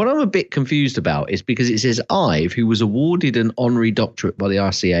 Now, what I'm a bit confused about is because it says Ive, who was awarded an honorary doctorate by the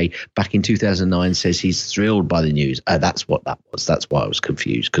RCA back in 2009, says he's thrilled by the news. That's what that was. That's why I was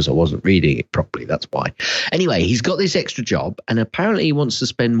confused, because I wasn't reading it properly. That's why. Anyway, he's got this extra job, and apparently he wants to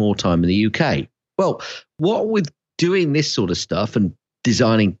spend more time in the UK. Well, what with doing this sort of stuff and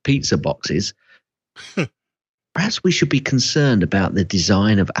designing pizza boxes, perhaps we should be concerned about the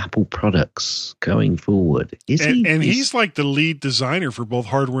design of Apple products going forward. And he's like the lead designer for both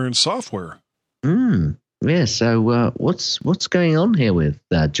hardware and software. Yeah. So what's going on here with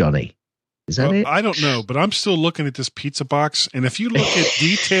Johnny? Is that it? I don't know, but I'm still looking at this pizza box. And if you look at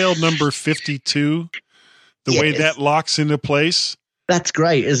detail number 52, the way that locks into place. That's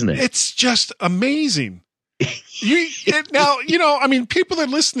great, isn't it? It's just amazing. People are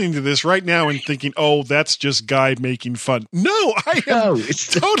listening to this right now and thinking, "Oh, that's just Guy making fun." No, it's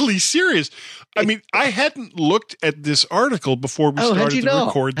totally serious. I mean, I hadn't looked at this article before we started to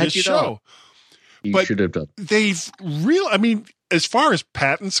record this show. You should have done. They've I mean, as far as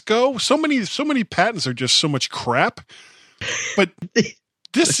patents go, so many patents are just so much crap. But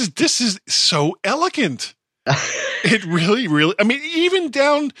this is so elegant. It really, really, I mean, even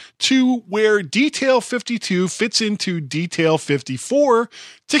down to where detail 52 fits into detail 54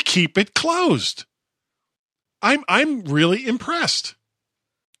 to keep it closed. I'm really impressed.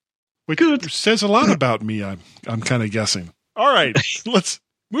 Which says a lot about me, I'm kind of guessing. All right,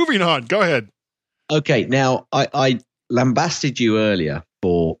 moving on. Go ahead. Okay, now I lambasted you earlier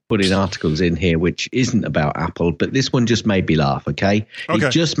for putting articles in here which isn't about Apple, but this one just made me laugh, okay?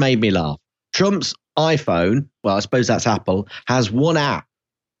 It just made me laugh. Trump's iPhone, well, I suppose that's Apple, has one app.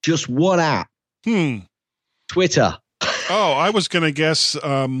 Just one app. Twitter. Oh, I was going to guess what's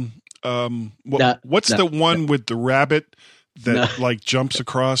the one with the rabbit that jumps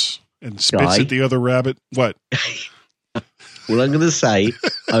across and spits at the other rabbit? What? Well, I'm going to say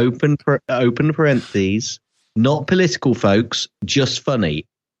open parentheses, not political, folks, just funny.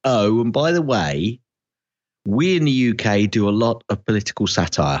 Oh, and by the way, we in the UK do a lot of political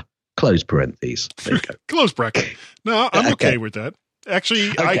satire. Close parentheses. There you go. Close bracket. No, I'm okay with that.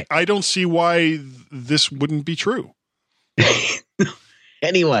 Actually, I don't see why this wouldn't be true.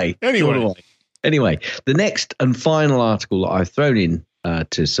 Anyway, the next and final article that I've thrown in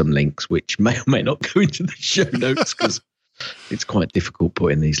to some links, which may or may not go into the show notes because it's quite difficult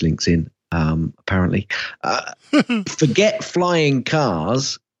putting these links in, apparently. Forget flying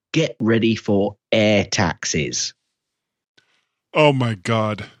cars. Get ready for air taxis. Oh, my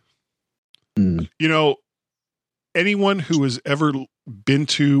God. You know, anyone who has ever been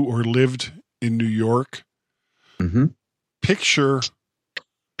to or lived in New York, picture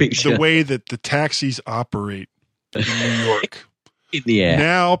the way that the taxis operate in New York. In the air.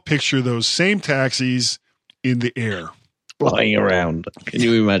 Now picture those same taxis in the air. Flying around. Can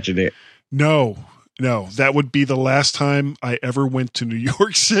you imagine it? No. That would be the last time I ever went to New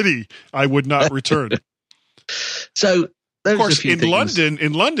York City. I would not return. So, of course, in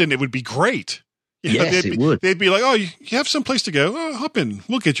London, it would be great. Yes, it would. They'd be like, "Oh, you have some place to go? Oh, hop in.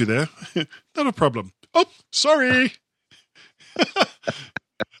 We'll get you there. Not a problem." Oh, sorry.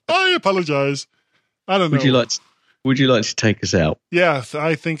 I apologize. I don't know. Would you like to take us out? Yeah,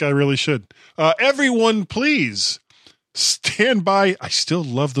 I think I really should. Everyone, please stand by. I still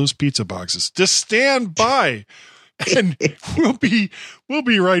love those pizza boxes. Just stand by And we'll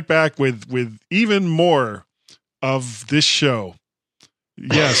be right back with even more of this show.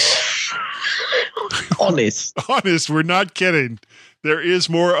 Yes. Honest, we're not kidding. There is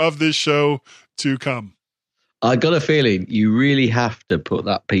more of this show to come. I got a feeling you really have to put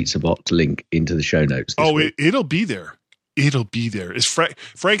that Pizza Box link into the show notes. It'll be there. It'll be there.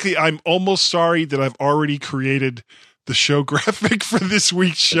 Frankly, I'm almost sorry that I've already created the show graphic for this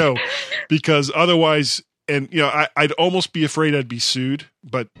week's show, because otherwise, and I'd almost be afraid I'd be sued.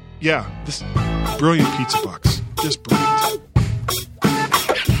 But yeah, this brilliant Pizza Box, just brilliant.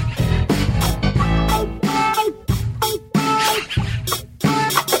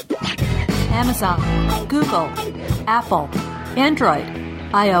 Amazon, Google, Apple, Android,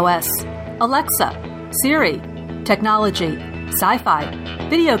 iOS, Alexa, Siri, technology, sci-fi,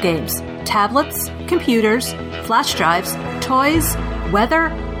 video games, tablets, computers, flash drives, toys, weather,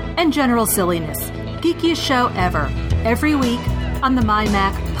 and general silliness. Geekiest show ever, every week on the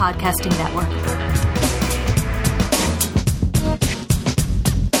MyMac Podcasting Network.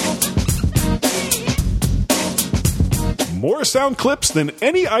 More sound clips than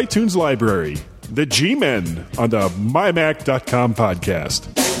any iTunes library. The G-Men on the MyMac.com podcast.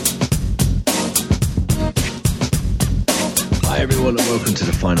 Hi, everyone, and welcome to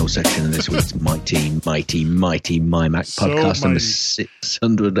the final section of this week's mighty MyMac podcast, number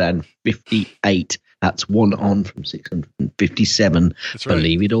 658. That's one on from 657. That's right.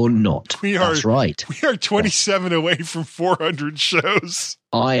 Believe it or not. That's right. We are 27 away from 400 shows.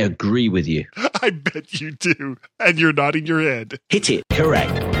 I agree with you. I bet you do. And you're nodding your head. Hit it.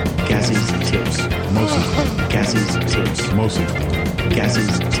 Correct. Gaz's tips. Mostly. Gaz's tips. Mostly.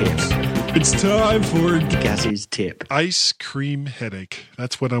 Gaz's tips. It's time for Gaz's tip. Ice cream headache.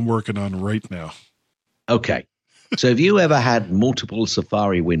 That's what I'm working on right now. Okay. So have you ever had multiple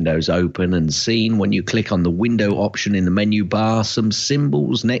Safari windows open and seen when you click on the window option in the menu bar, some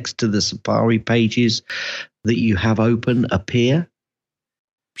symbols next to the Safari pages that you have open appear?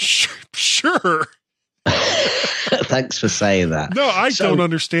 Sure. Thanks for saying that. No, I don't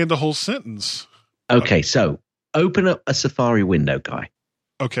understand the whole sentence. Okay, so open up a Safari window, Guy.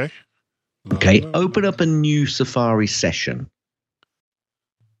 Okay. Okay, open up a new Safari session.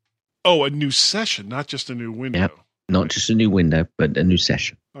 Oh, a new session, not just a new window. Yep. Not just a new window, but a new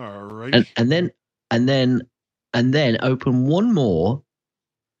session. All right. And then open one more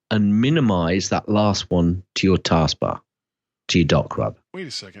and minimize that last one to your taskbar, to your dock rather. Wait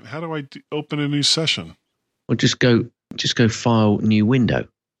a second. How do I open a new session? Well, just go File, New Window.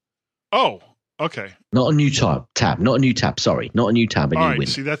 Oh, okay. Not a new tab. Not a new tab. Sorry, not a new tab. A new window.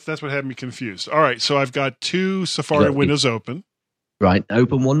 See, that's what had me confused. All right, so I've got two Safari windows open. Right,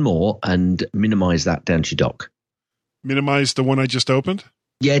 open one more and minimize that down to your dock. Minimize the one I just opened?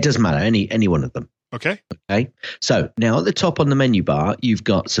 Yeah, it doesn't matter. Any one of them. Okay. Okay. So now at the top on the menu bar, you've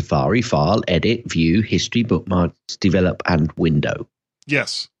got Safari, File, Edit, View, History, Bookmarks, Develop, and Window.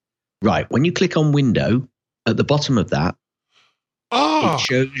 Yes. Right. When you click on Window, at the bottom of that, it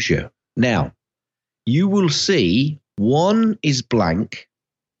shows you. Now, you will see one is blank,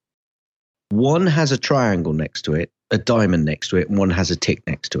 one has a triangle next to it, a diamond next to it, and one has a tick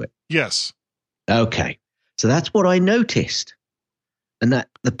next to it. Yes. Okay. So that's what I noticed. And that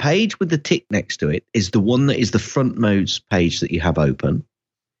the page with the tick next to it is the one that is the frontmost page that you have open.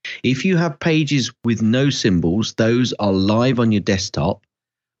 If you have pages with no symbols, those are live on your desktop,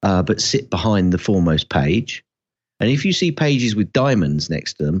 but sit behind the foremost page. And if you see pages with diamonds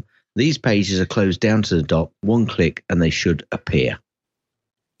next to them, these pages are closed down to the dock, one click, and they should appear.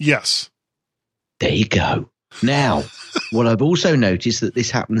 Yes. There you go. Now, what I've also noticed that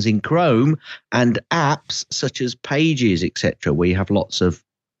this happens in Chrome and apps such as Pages, etc., where you have lots of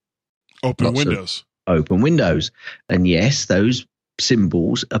open windows. And yes, those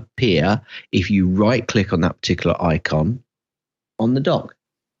symbols appear if you right-click on that particular icon on the dock.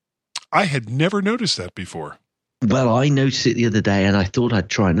 I had never noticed that before. Well, I noticed it the other day, and I thought I'd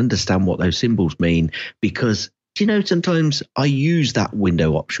try and understand what those symbols mean because, sometimes I use that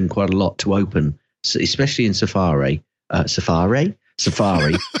window option quite a lot to open, especially in Safari, and Safari,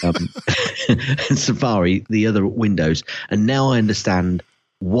 the other windows. And now I understand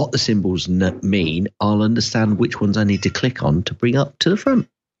what the symbols mean. I'll understand which ones I need to click on to bring up to the front.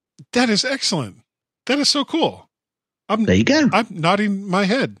 That is excellent. That is so cool. There you go. I'm nodding my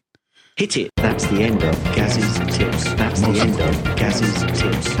head. Hit it. That's the end of Gaz's tips. That's the end of Gaz's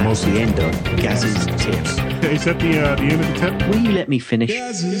tips. That's the end of Gaz's tips. Is that the end of the tip? Will you let me finish?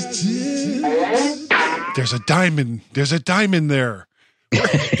 Gaz's tips. There's a diamond. There's a diamond there.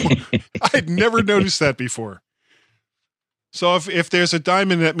 I had never noticed that before. So if there's a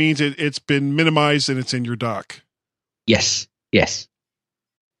diamond, that means it's been minimized and it's in your dock. Yes.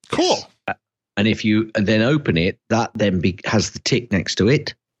 Cool. Yes. And if you then open it, that then has the tick next to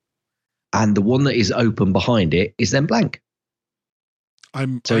it. And the one that is open behind it is then blank.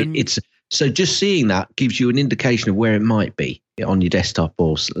 So just seeing that gives you an indication of where it might be on your desktop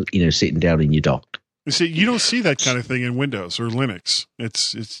or, sitting down in your dock. You see, you don't see that kind of thing in Windows or Linux.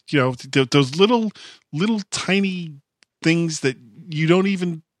 It's those little tiny things that you don't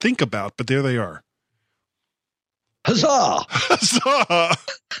even think about, but there they are. Huzzah! Huzzah!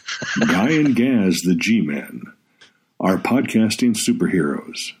 Guy and Gaz, the G-Men, are podcasting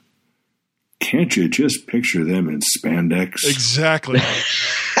superheroes. Can't you just picture them in spandex? Exactly.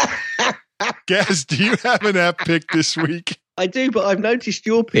 Gaz, do you have an app pick this week? I do, but I've noticed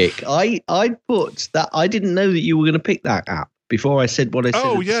your pick. I put that. I didn't know that you were going to pick that app before I said what I said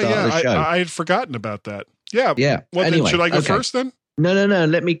at the start of the show. I had forgotten about that. Yeah. Well, anyway, then should I go first then? No.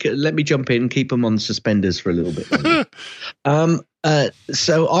 Let me jump in. Keep them on suspenders for a little bit longer.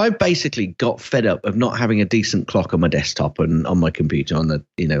 So I basically got fed up of not having a decent clock on my desktop and on my computer on the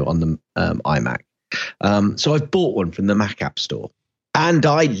iMac. So I've bought one from the Mac App Store, and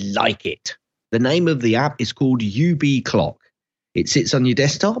I like it. The name of the app is called UB Clock. It sits on your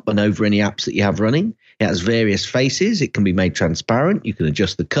desktop and over any apps that you have running. It has various faces. It can be made transparent. You can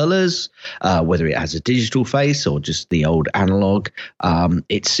adjust the colors, whether it has a digital face or just the old analog.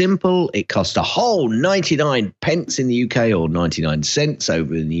 It's simple. It costs a whole 99 pence in the UK or 99 cents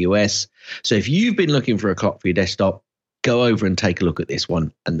over in the US. So if you've been looking for a clock for your desktop, go over and take a look at this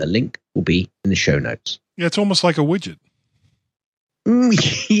one. And the link will be in the show notes. Yeah, it's almost like a widget.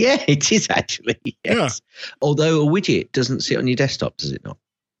 Yeah, it is actually. Yes. Yeah. Although a widget doesn't sit on your desktop, does it not?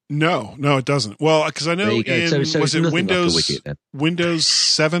 No, it doesn't. Well, because I know was it Windows like Windows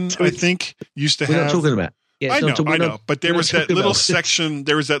 7, I think, used to have. We're not talking about. Yeah, I know. But there was that little section.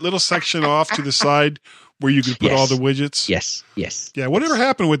 There was that little section off to the side where you could put all the widgets. Yes. Yeah. Whatever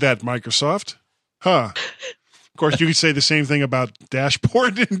happened with that, Microsoft? Huh. Of course, you could say the same thing about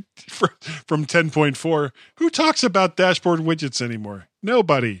Dashboard from 10.4. Who talks about Dashboard widgets anymore?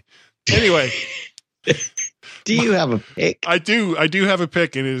 Nobody. Anyway. Do you have a pick? I do have a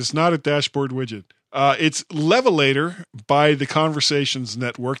pick, and it is not a Dashboard widget. It's Levelator by the Conversations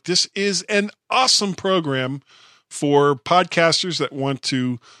Network. This is an awesome program for podcasters that want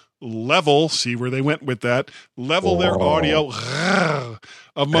to see where they went with that, level their audio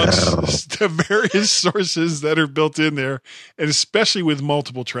amongst the various sources that are built in there, and especially with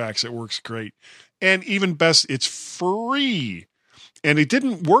multiple tracks, it works great. And even best, it's free. And it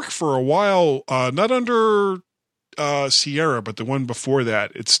didn't work for a while, not under Sierra, but the one before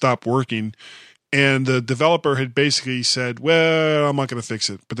that, it stopped working. And the developer had basically said, well, I'm not going to fix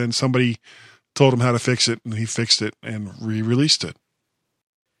it. But then somebody told him how to fix it, and he fixed it and re-released it.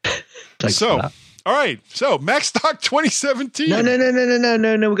 All right. So, MacStock 2017. No.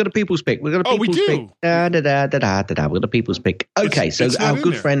 We've got a people's pick. We've got a people's pick. We've got a people's pick. Okay, so our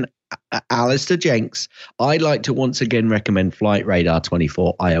good friend Alistair Jenks, I'd like to once again recommend Flight Radar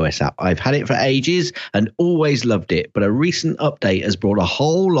 24 iOS app. I've had it for ages and always loved it, but a recent update has brought a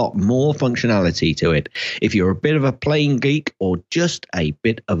whole lot more functionality to it. If you're a bit of a plane geek or just a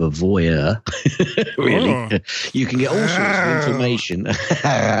bit of a voyeur, really, you can get all sorts of information.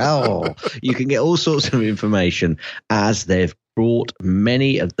 You can get all sorts of information as they've brought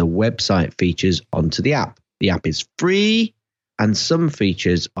many of the website features onto the app. The app is free, and some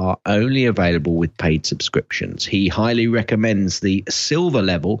features are only available with paid subscriptions. He highly recommends the silver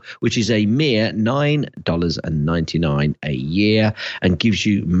level, which is a mere $9.99 a year and gives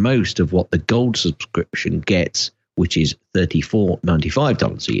you most of what the gold subscription gets, which is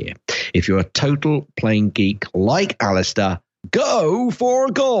 $34.95 a year. If you're a total plane geek like Alistair, go for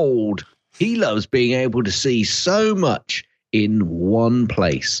gold. He loves being able to see so much in one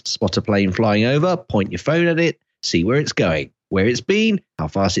place. Spot a plane flying over, point your phone at it, see where it's going, where it's been, how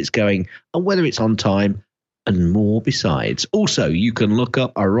fast it's going, and whether it's on time, and more besides. Also, you can look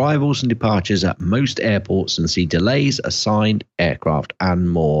up arrivals and departures at most airports and see delays, assigned aircraft, and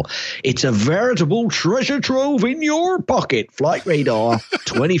more. It's a veritable treasure trove in your pocket. Flight Radar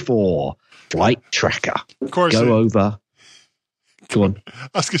 24 Flight Tracker. Of course. Go on. I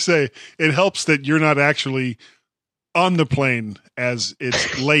was going to say, it helps that you're not actually on the plane as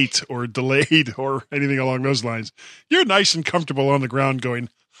it's late or delayed or anything along those lines. You're nice and comfortable on the ground going,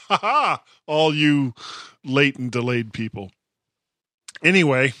 ha, all you late and delayed people.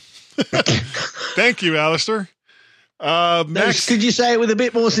 Anyway, thank you, Alistair. Could you say it with a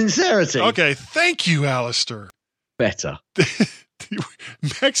bit more sincerity? Okay, thank you, Alistair. Better.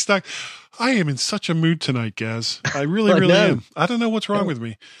 Mac stock. I am in such a mood tonight, Gaz. I really am. I don't know what's wrong with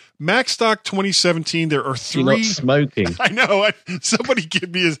me. Mac stock 2017. There are 3. You're not smoking. I know. Somebody give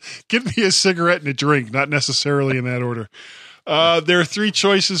me a cigarette and a drink, not necessarily in that order. There are 3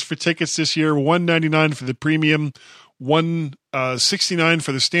 choices for tickets this year: $199 for the premium, $169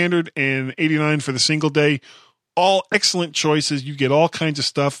 for the standard, and $89 for the single day. All excellent choices. You get all kinds of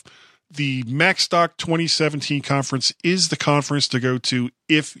stuff. The MacStock 2017 conference is the conference to go to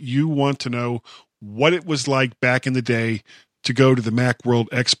if you want to know what it was like back in the day to go to the Macworld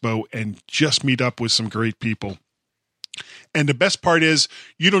Expo and just meet up with some great people. And the best part is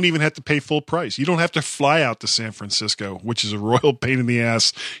you don't even have to pay full price. You don't have to fly out to San Francisco, which is a royal pain in the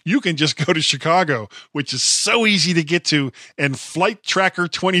ass. You can just go to Chicago, which is so easy to get to. And Flight Tracker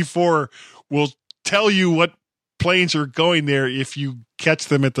 24 will tell you what planes are going there if you catch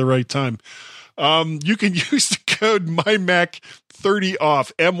them at the right time. You can use the code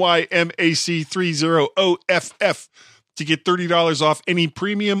MyMac30OFF, MYMAC30OFF, to get $30 off any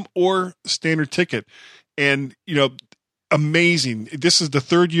premium or standard ticket. And, amazing. This is the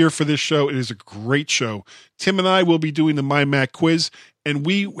 3rd year for this show. It is a great show. Tim and I will be doing the MyMac quiz, and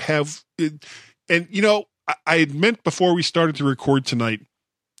we have, I had meant before we started to record tonight,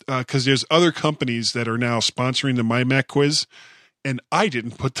 because there's other companies that are now sponsoring the MyMac quiz, and I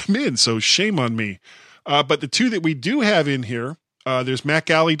didn't put them in, so shame on me. But the 2 that we do have in here, there's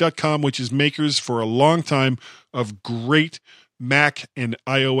MacAlley.com, which is makers for a long time of great Mac and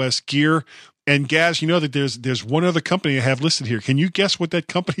iOS gear. And Gaz, you know that there's one other company I have listed here. Can you guess what that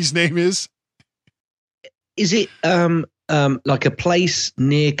company's name is? Is it like a place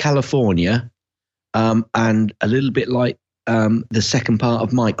near California, and a little bit like the second part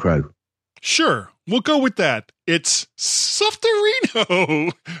of Micro? Sure, we'll go with that. It's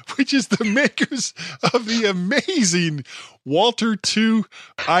Softorino, which is the makers of the amazing Walter 2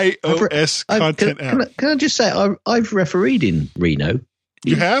 iOS content app. Can I just say I've refereed in Reno?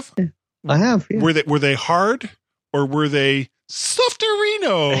 You have? Yeah, I have. Yeah. Were they hard or were they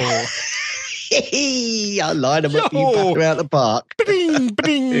Softorino? I lied about you back around the park. Ba-ding,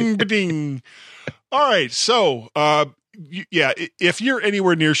 ba-ding, ba-ding. All right, so if you're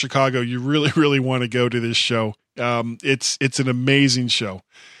anywhere near Chicago, you really, really want to go to this show. It's an amazing show,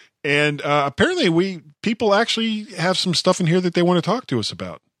 and apparently people actually have some stuff in here that they want to talk to us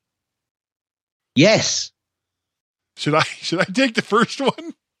about. Yes. Should I take the first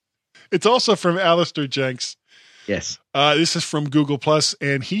one? It's also from Alistair Jenks. Yes. This is from Google Plus,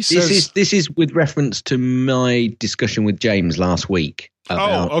 and he says this is with reference to my discussion with James last week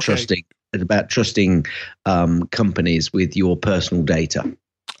about trusting companies with your personal data.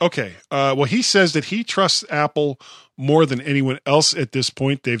 Okay. Well, he says that he trusts Apple more than anyone else at this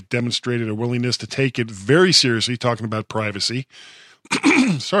point. They've demonstrated a willingness to take it very seriously, talking about privacy.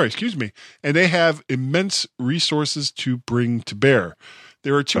 Sorry, excuse me. And they have immense resources to bring to bear.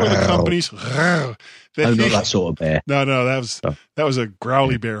 There are 2 other companies. Not that sort of bear. No, that was a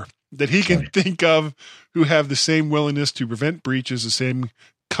growly bear that he can think of who have the same willingness to prevent breaches, the same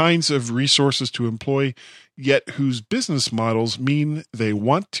kinds of resources to employ, yet whose business models mean they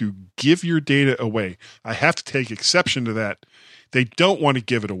want to give your data away. I have to take exception to that. They don't want to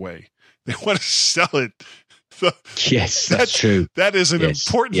give it away. They want to sell it. Yes, that's true. That is an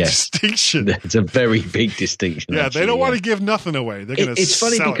important distinction. It's a very big distinction. Yeah, they don't want to give nothing away. They're going to It's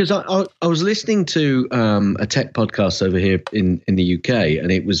funny because I was listening to a tech podcast over here in the UK,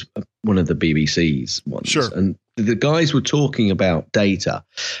 and it was one of the BBC's ones. Sure. And the guys were talking about data,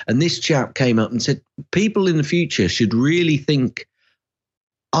 and this chap came up and said, people in the future should really think,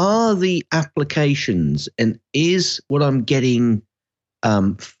 are the applications and is what I'm getting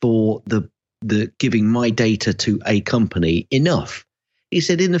for the giving my data to a company enough? He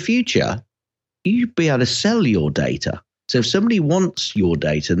said, in the future, you'd be able to sell your data. So if somebody wants your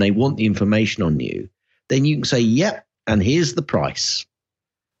data and they want the information on you, then you can say, yep, and here's the price.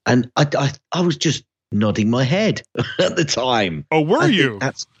 And I was just nodding my head at the time. Oh, were you?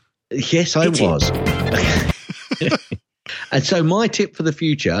 Yes, I was. And so my tip for the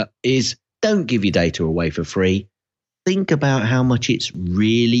future is don't give your data away for free. Think about how much it's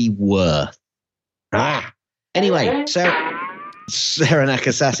really worth. Anyway, so Saranac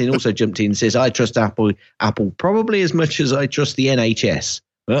Assassin also jumped in and says, I trust Apple probably as much as I trust the NHS.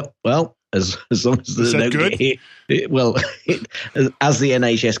 Well, as long as they don't get hit. As the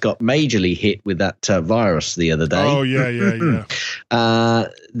NHS got majorly hit with that virus the other day. Oh, yeah.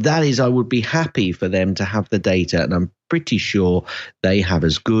 That is, I would be happy for them to have the data, and I'm pretty sure they have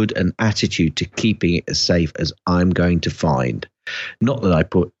as good an attitude to keeping it as safe as I'm going to find. Not that I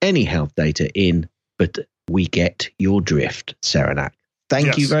put any health data in, but we get your drift, Saranac.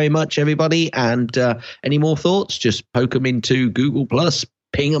 Thank you very much, everybody. And any more thoughts? Just poke them into Google Plus,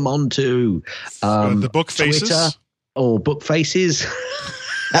 ping them onto the Book Faces Twitter or Book Faces,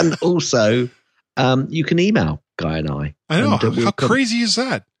 and also you can email Guy and I. I know. How crazy is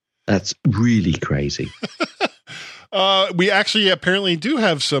that? That's really crazy. We actually apparently do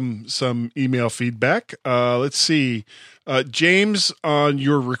have some email feedback. Let's see. James, on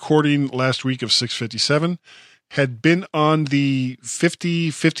your recording last week of 657, had been on the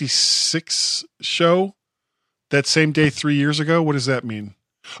 50-56 show that same day 3 years ago. What does that mean?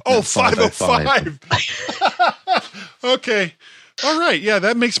 Oh, 505. Okay. All right. Yeah,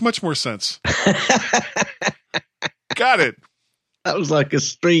 that makes much more sense. Got it. That was like a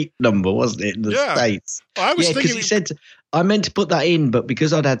street number, wasn't it, in the States? I was thinking he said I meant to put that in, but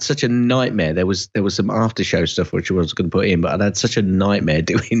because I'd had such a nightmare, there was some after show stuff which I was going to put in, but I'd had such a nightmare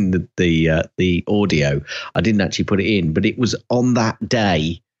doing the audio, I didn't actually put it in. But it was on that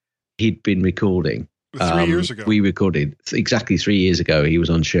day he'd been recording. 3 years ago. We recorded exactly 3 years ago. He was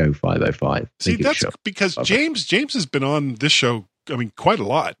on show 505. See, that's because James has been on this show. I mean, quite a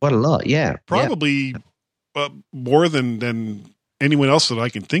lot. Quite a lot, yeah. Probably more than anyone else that I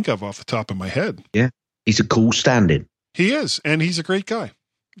can think of off the top of my head. Yeah. He's a cool stand-in. He is, and he's a great guy.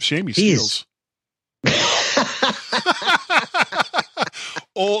 Shame he steals.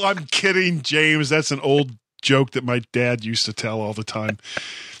 Oh, I'm kidding, James. That's an old joke that my dad used to tell all the time.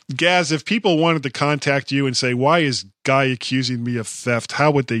 Gaz, if people wanted to contact you and say, why is Guy accusing me of theft, how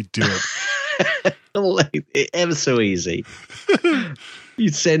would they do it? Ever so easy.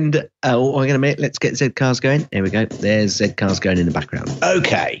 You'd send, hang on a minute, let's get Z-Cars going. There we go. There's Z-Cars going in the background.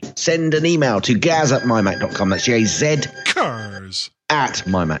 Okay. Send an email to gaz@mymac.com. That's J-Z-Cars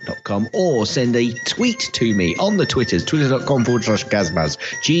 @mymac.com, or send a tweet to me on the Twitters, twitter.com/Gazmaz,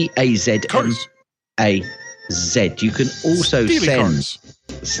 Gazmaz. You can also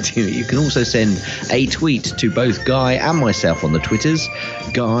You can also send a tweet to both Guy and myself on the Twitters,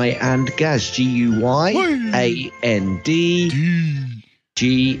 Guy and Gaz,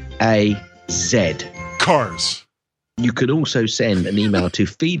 GUYANDGAZ. Cars. You could also send an email to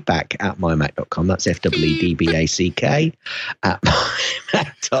feedback@mymac.com. That's FWDBACK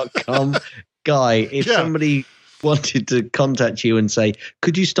 @mymac.com. Guy, if somebody wanted to contact you and say,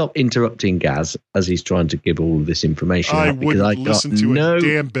 could you stop interrupting Gaz as he's trying to give all of this information I out? Because wouldn't listen to a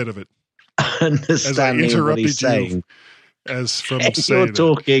damn bit of it. Understanding what he's saying. As from you're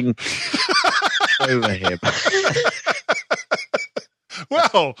talking over him.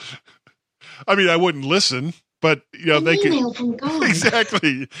 Well, I mean, I wouldn't listen, but they could from Guy.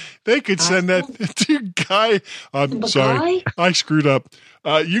 Exactly. They could send that to Guy. I'm sorry, I screwed up.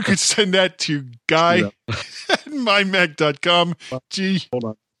 You could send that to Guy at mymac.com. Hold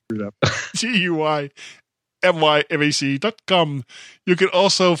on, screwed up. GUYMYMAC.com. You can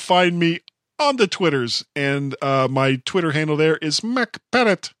also find me on the Twitters, and my Twitter handle there is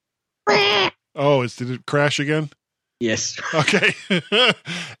MacParrot. Oh, did it crash again? Yes. Okay.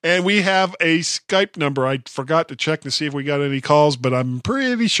 And we have a Skype number. I forgot to check to see if we got any calls, but I'm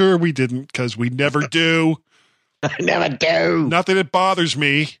pretty sure we didn't, because we never do. I never do. Not that it bothers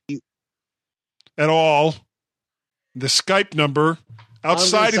me at all. The Skype number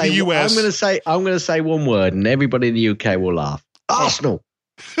outside of the US. I'm going to say one word, and everybody in the UK will laugh. Arsenal.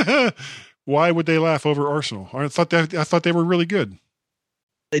 Why would they laugh over Arsenal? I thought they were really good.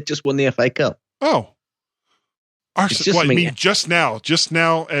 They just won the FA Cup. Oh. Arsenal. What, you mean just now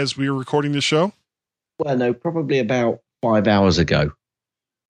as we were recording the show? Well, no, probably about 5 hours ago.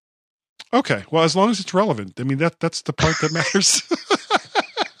 Okay. Well, as long as it's relevant. I mean, that's the part that matters.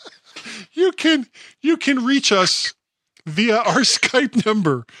 You can reach us via our Skype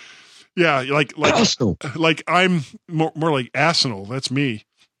number. Yeah, like Arsenal. Like I'm more like Arsenal. That's me.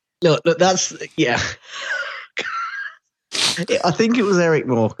 Look, that's I think it was Eric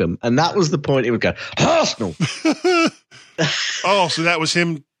Morecambe, and that was the point. It would go Arsenal. Oh, so that was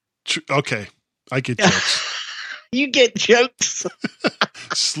him. Okay, I get jokes. You get jokes.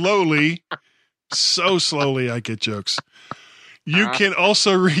 Slowly, so slowly, I get jokes. You can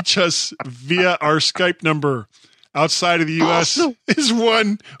also reach us via our Skype number. Outside of the U.S. is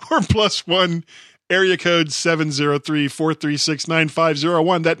 1 or +1. Area code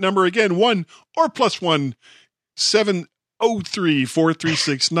 703-436-9501. That number again, 1 or +1.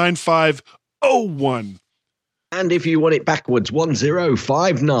 703-436-9501. And if you want it backwards,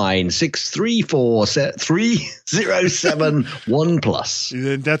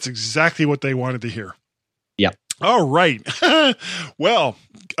 1059-634-307-1+. That's exactly what they wanted to hear. Yep. All right. Well,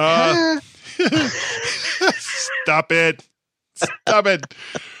 Stop it.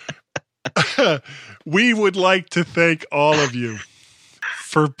 We would like to thank all of you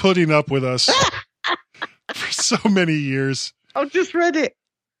for putting up with us for so many years. I've just read it.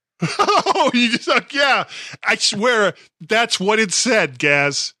 Oh, you just, yeah. I swear that's what it said,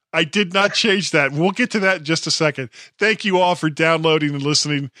 Gaz. I did not change that. We'll get to that in just a second. Thank you all for downloading and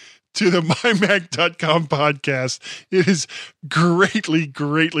listening to the MyMac.com podcast. It is greatly,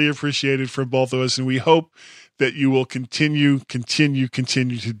 greatly appreciated from both of us, and we hope that you will continue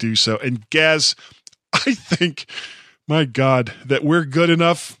to do so. And Gaz, I think, my God, that we're good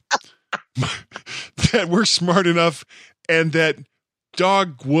enough, that we're smart enough, and that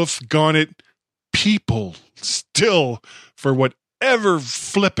dog wolf gone it, people still, for whatever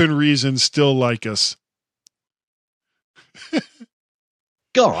flippin' reason, still like us.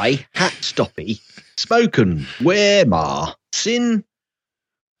 Guy, hat stoppy, spoken, where ma, sin,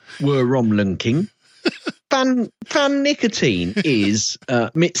 were Romlan King, fan nicotine is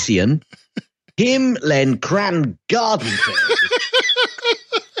Mitzian, him len cran garden.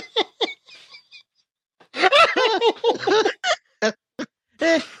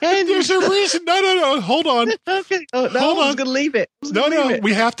 There's a reason. No. Hold on. Okay. Oh, no, hold on. I was going to leave it. No.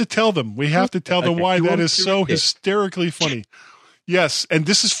 We have to tell them. We have to tell them why that is so hysterically funny. Yes, and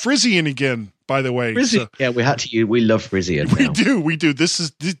this is Frisian again, by the way. Frisian. So, yeah, we had to. We love Frisian. We do. This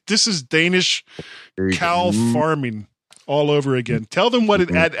is Danish cow farming all over again. Tell them what it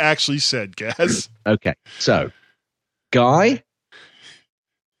had actually said, Gaz. Okay, so Guy,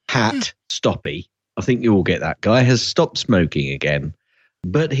 hat stoppy. I think you all get that. Guy has stopped smoking again,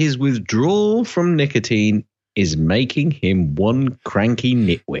 but his withdrawal from nicotine is making him one cranky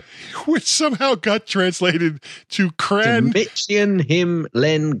nitwit. Which somehow got translated to Cran. Mitzian him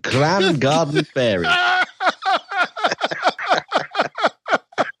len clan garden fairy.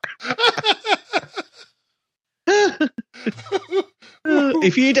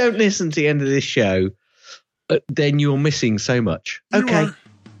 If you don't listen to the end of this show, then you're missing so much. Okay.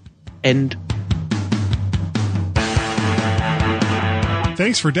 End.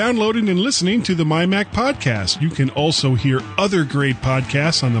 Thanks for downloading and listening to the MyMac Podcast. You can also hear other great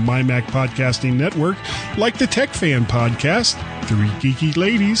podcasts on the MyMac Podcasting Network, like the Tech Fan Podcast, Three Geeky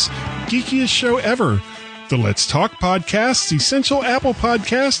Ladies, Geekiest Show Ever, the Let's Talk Podcasts, Essential Apple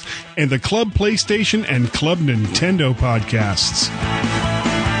Podcast, and the Club PlayStation and Club Nintendo Podcasts.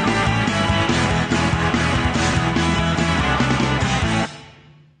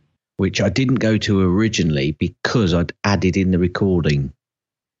 Which I didn't go to originally because I'd added in the recording.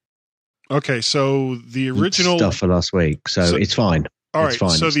 Okay, so the original stuff for last week, so it's fine. All right, it's fine.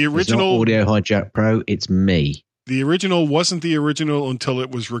 So the original Audio Hijack Pro, it's me. The original wasn't the original until it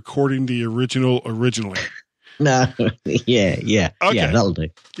was recording the original originally. No, yeah, okay. That'll do.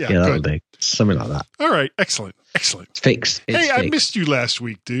 Yeah, that'll do. Something like that. All right, excellent. It's fixed. I missed you last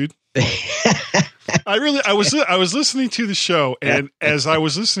week, dude. I was listening to the show, and as I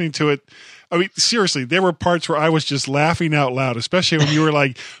was listening to it, I mean, seriously, there were parts where I was just laughing out loud, especially when you were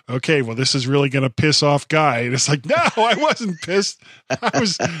like, okay, well, this is really going to piss off Guy. And it's like, no, I wasn't pissed.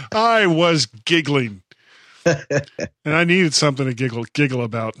 I was giggling. And I needed something to giggle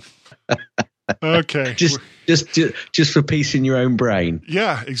about. Okay. Just for peace in your own brain.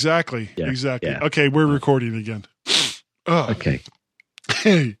 Yeah, exactly. Yeah, exactly. yeah. Okay, we're recording again. Oh. Okay.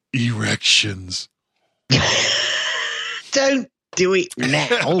 Hey, erections. Don't do it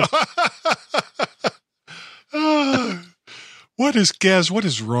now. What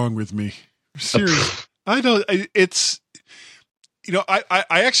is wrong with me? Seriously. I don't, it's, I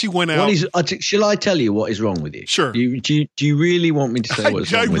actually went out. Shall I tell you what is wrong with you? Sure. Do you really want me to say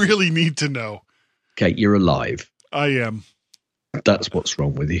what's wrong with you? I really need to know. Okay, you're alive. I am. That's what's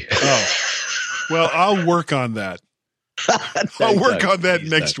wrong with you. Oh. Well, I'll work on that. I'll work on that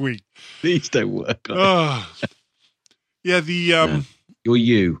next week. Please don't work on it. Yeah, you're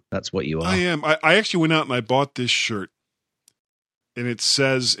you. That's what you are. I am. I actually went out and I bought this shirt. And it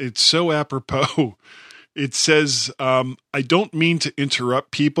says, it's so apropos. It says, I don't mean to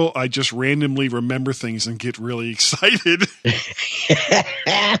interrupt people. I just randomly remember things and get really excited.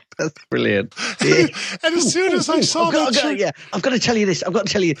 That's brilliant. And as soon as I saw that shirt, I've got to tell you this. I've got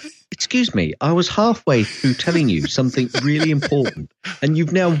to tell you, excuse me, I was halfway through telling you something really important, and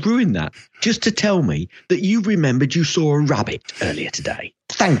you've now ruined that just to tell me that you remembered you saw a rabbit earlier today.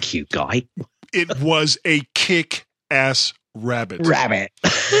 Thank you, Guy. It was a kick-ass rabbit.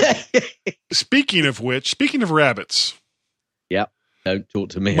 Speaking of rabbits. Yep. Don't talk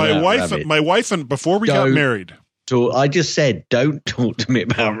to me about rabbits. My wife, and before we got married. I just said, don't talk to me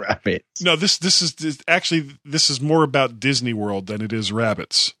about rabbits. No, this is more about Disney World than it is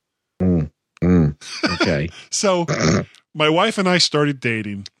rabbits. Okay. So my wife and I started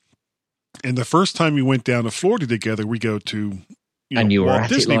dating, And the first time we went down to Florida together, we go to you were Walt at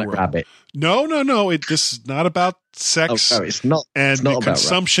Disney it like World. rabbit. No. This is not about sex. Oh, no, it's not. And it's not the about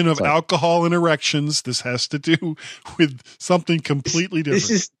consumption rabbit. of alcohol and erections. This has to do with something completely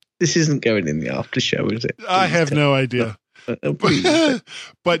different. This isn't going in the after show, is it? I have no idea.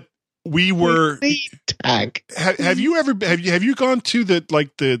 But we were. Tag. Have you ever have you gone to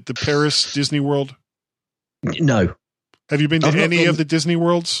the Paris Disney World? No. Have you been to any of the Disney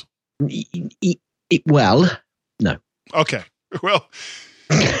Worlds? Well, no. Okay. Well,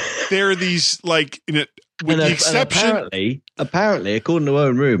 there are these with the exception. Apparently, according to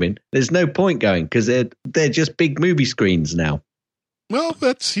Owen Rubin, there's no point going because they're just big movie screens now. Well,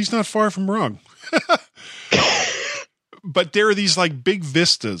 he's not far from wrong. But there are these big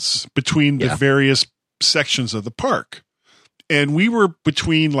vistas between the various sections of the park. And we were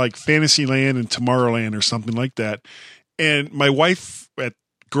between Fantasyland and Tomorrowland or something like that. And my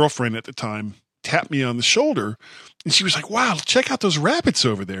girlfriend at the time tapped me on the shoulder and she was like, wow, check out those rabbits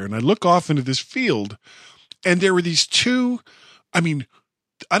over there. And I look off into this field and there were these two, I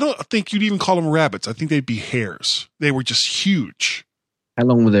don't think you'd even call them rabbits. I think they'd be hares. They were just huge. How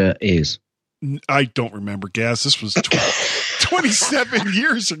long were their ears? I don't remember, Gaz. This was 27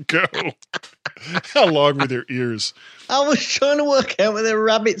 years ago. How long were their ears? I was trying to work out whether they're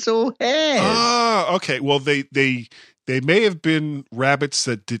rabbits or hares. Ah, okay. Well, they may have been rabbits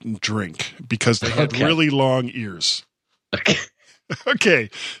that didn't drink because they had really long ears. Okay.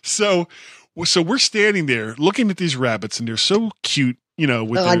 Okay. So we're standing there looking at these rabbits, and they're so cute. With their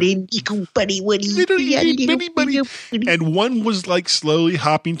little buddy. And one was slowly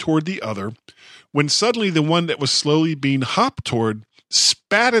hopping toward the other when suddenly the one that was slowly being hopped toward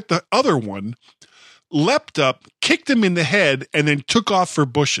spat at the other one, leapt up, kicked him in the head, and then took off for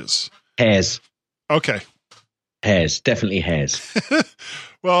bushes. Hares. Okay. Hares. Definitely hares.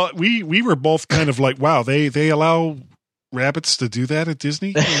 Well, we were both kind of wow, they allow rabbits to do that at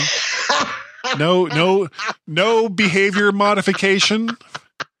Disney? No behavior modification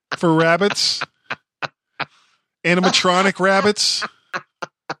for rabbits. Animatronic rabbits.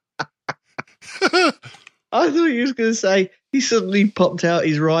 I thought he was going to say he suddenly popped out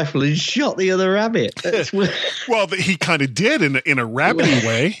his rifle and shot the other rabbit. Well, he kind of did in a rabbit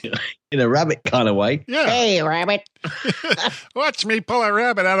way. In a rabbit kind of way. Yeah. Hey, rabbit. Watch me pull a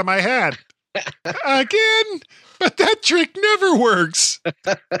rabbit out of my hat. Again? But that trick never works.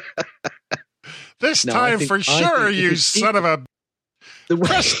 This time for sure, you son of a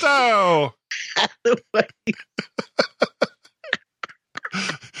presto. The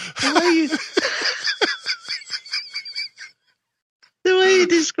way you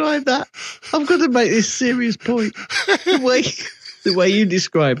describe that, I've got to make this serious point. The way you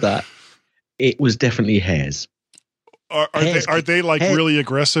describe that, it was definitely hares. Are they hares, really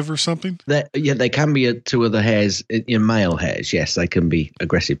aggressive or something? They can be to other hares. Male hares, yes, they can be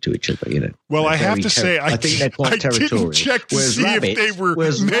aggressive to each other. Well, I have to say, I think they're quite territorial. Didn't check to see if they were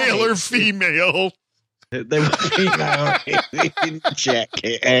male or female. They were female. They didn't check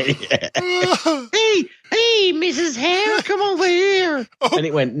it. Hey, Mrs. Hare, come over here. Oh. And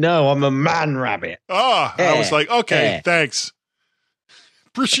it went, no, I'm a man rabbit. I was like, okay, thanks.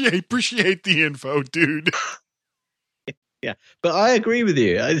 Appreciate the info, dude. Yeah, but I agree with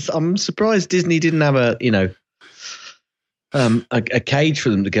you. I'm surprised Disney didn't have a cage for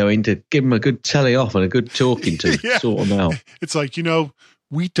them to go in to give them a good telly off and a good talking to sort them out. It's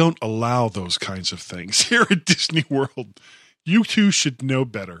we don't allow those kinds of things here at Disney World. You two should know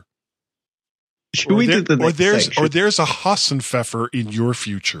better. Should we do the next section? Or there's a Hassenpfeffer in your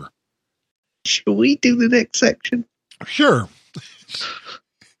future. Should we do the next section? Sure.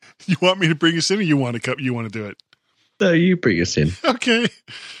 You want me to bring us in, or you want to do it? No, you bring us in. Okay. If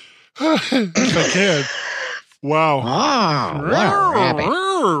I can. Wow.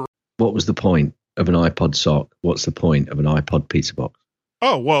 Rabbit. What was the point of an iPod sock? What's the point of an iPod pizza box?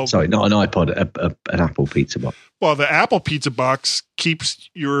 Oh, well. Sorry, not an iPod, an Apple pizza box. Well, the Apple pizza box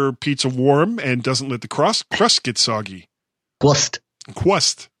keeps your pizza warm and doesn't let the crust get soggy. Crust.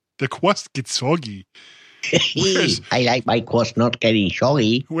 The crust gets soggy. I like my crust not getting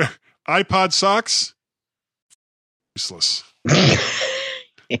soggy. Where iPod socks, useless.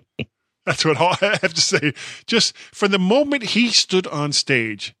 That's what I have to say. Just from the moment he stood on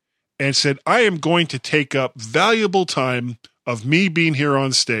stage and said, I am going to take up valuable time of me being here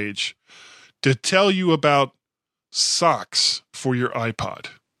on stage to tell you about socks for your iPod.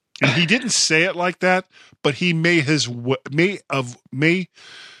 And he didn't say it like that, but he may as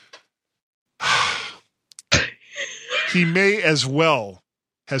well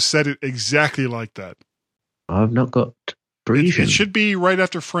have said it exactly like that. I've not got Parisian. It should be right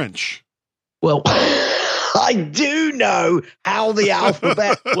after French. Well, I do know how the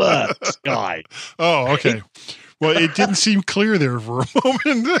alphabet works, guy. Oh, okay. Well, it didn't seem clear there for a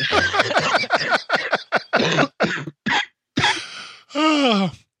moment.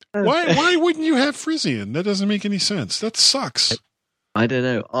 Why wouldn't you have Frisian? That doesn't make any sense. That sucks. I don't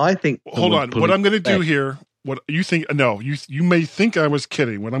know. I think. Hold on. What I'm going to do here. What you think? No, you may think I was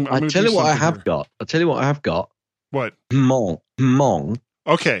kidding. I'll tell you what I have got. I'll tell you what I have got. What? Hmong.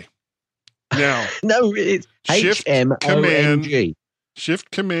 Okay. Now. No, it's HMONG.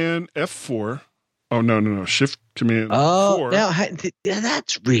 Shift Command F4. Oh no. Shift Command 4. Oh, now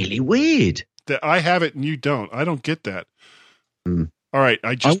that's really weird. That I have it and you don't. I don't get that. All right,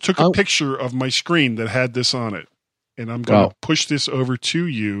 I just took a picture of my screen that had this on it, and I'm going to push this over to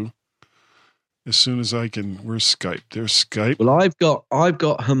you as soon as I can. Where's Skype? There's Skype. Well, I've got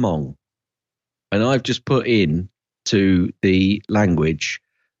Hmong, and I've just put in to the language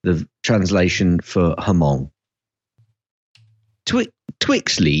the translation for Hmong.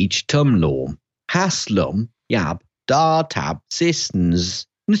 Twixleach Tumlorm Haslum Yab Dar Tab Sissons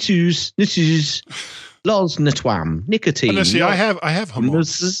Nitus Loz Natwam Nicotine. Honestly, I have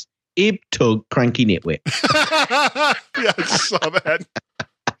Hmong. Ib Tug Cranky Nitwit. Yeah, I saw that.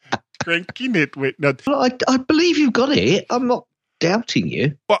 Cranky Nitwit. No. Well, I believe you've got it. I'm not doubting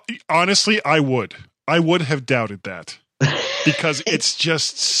you. Well, honestly, I would have doubted that because it's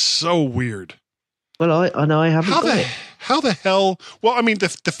just so weird. Well, I know I haven't got it. How the hell? Well, I mean, the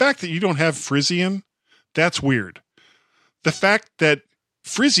fact that you don't have Frisian, that's weird. The fact that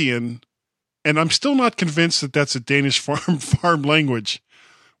Frisian, and I'm still not convinced that that's a Danish farm language,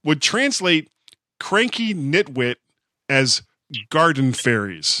 would translate cranky nitwit as garden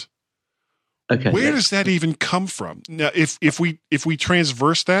fairies. Okay. Where does that even come from? Now, if we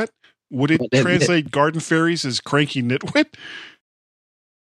transverse that, would it translate garden fairies as cranky nitwit?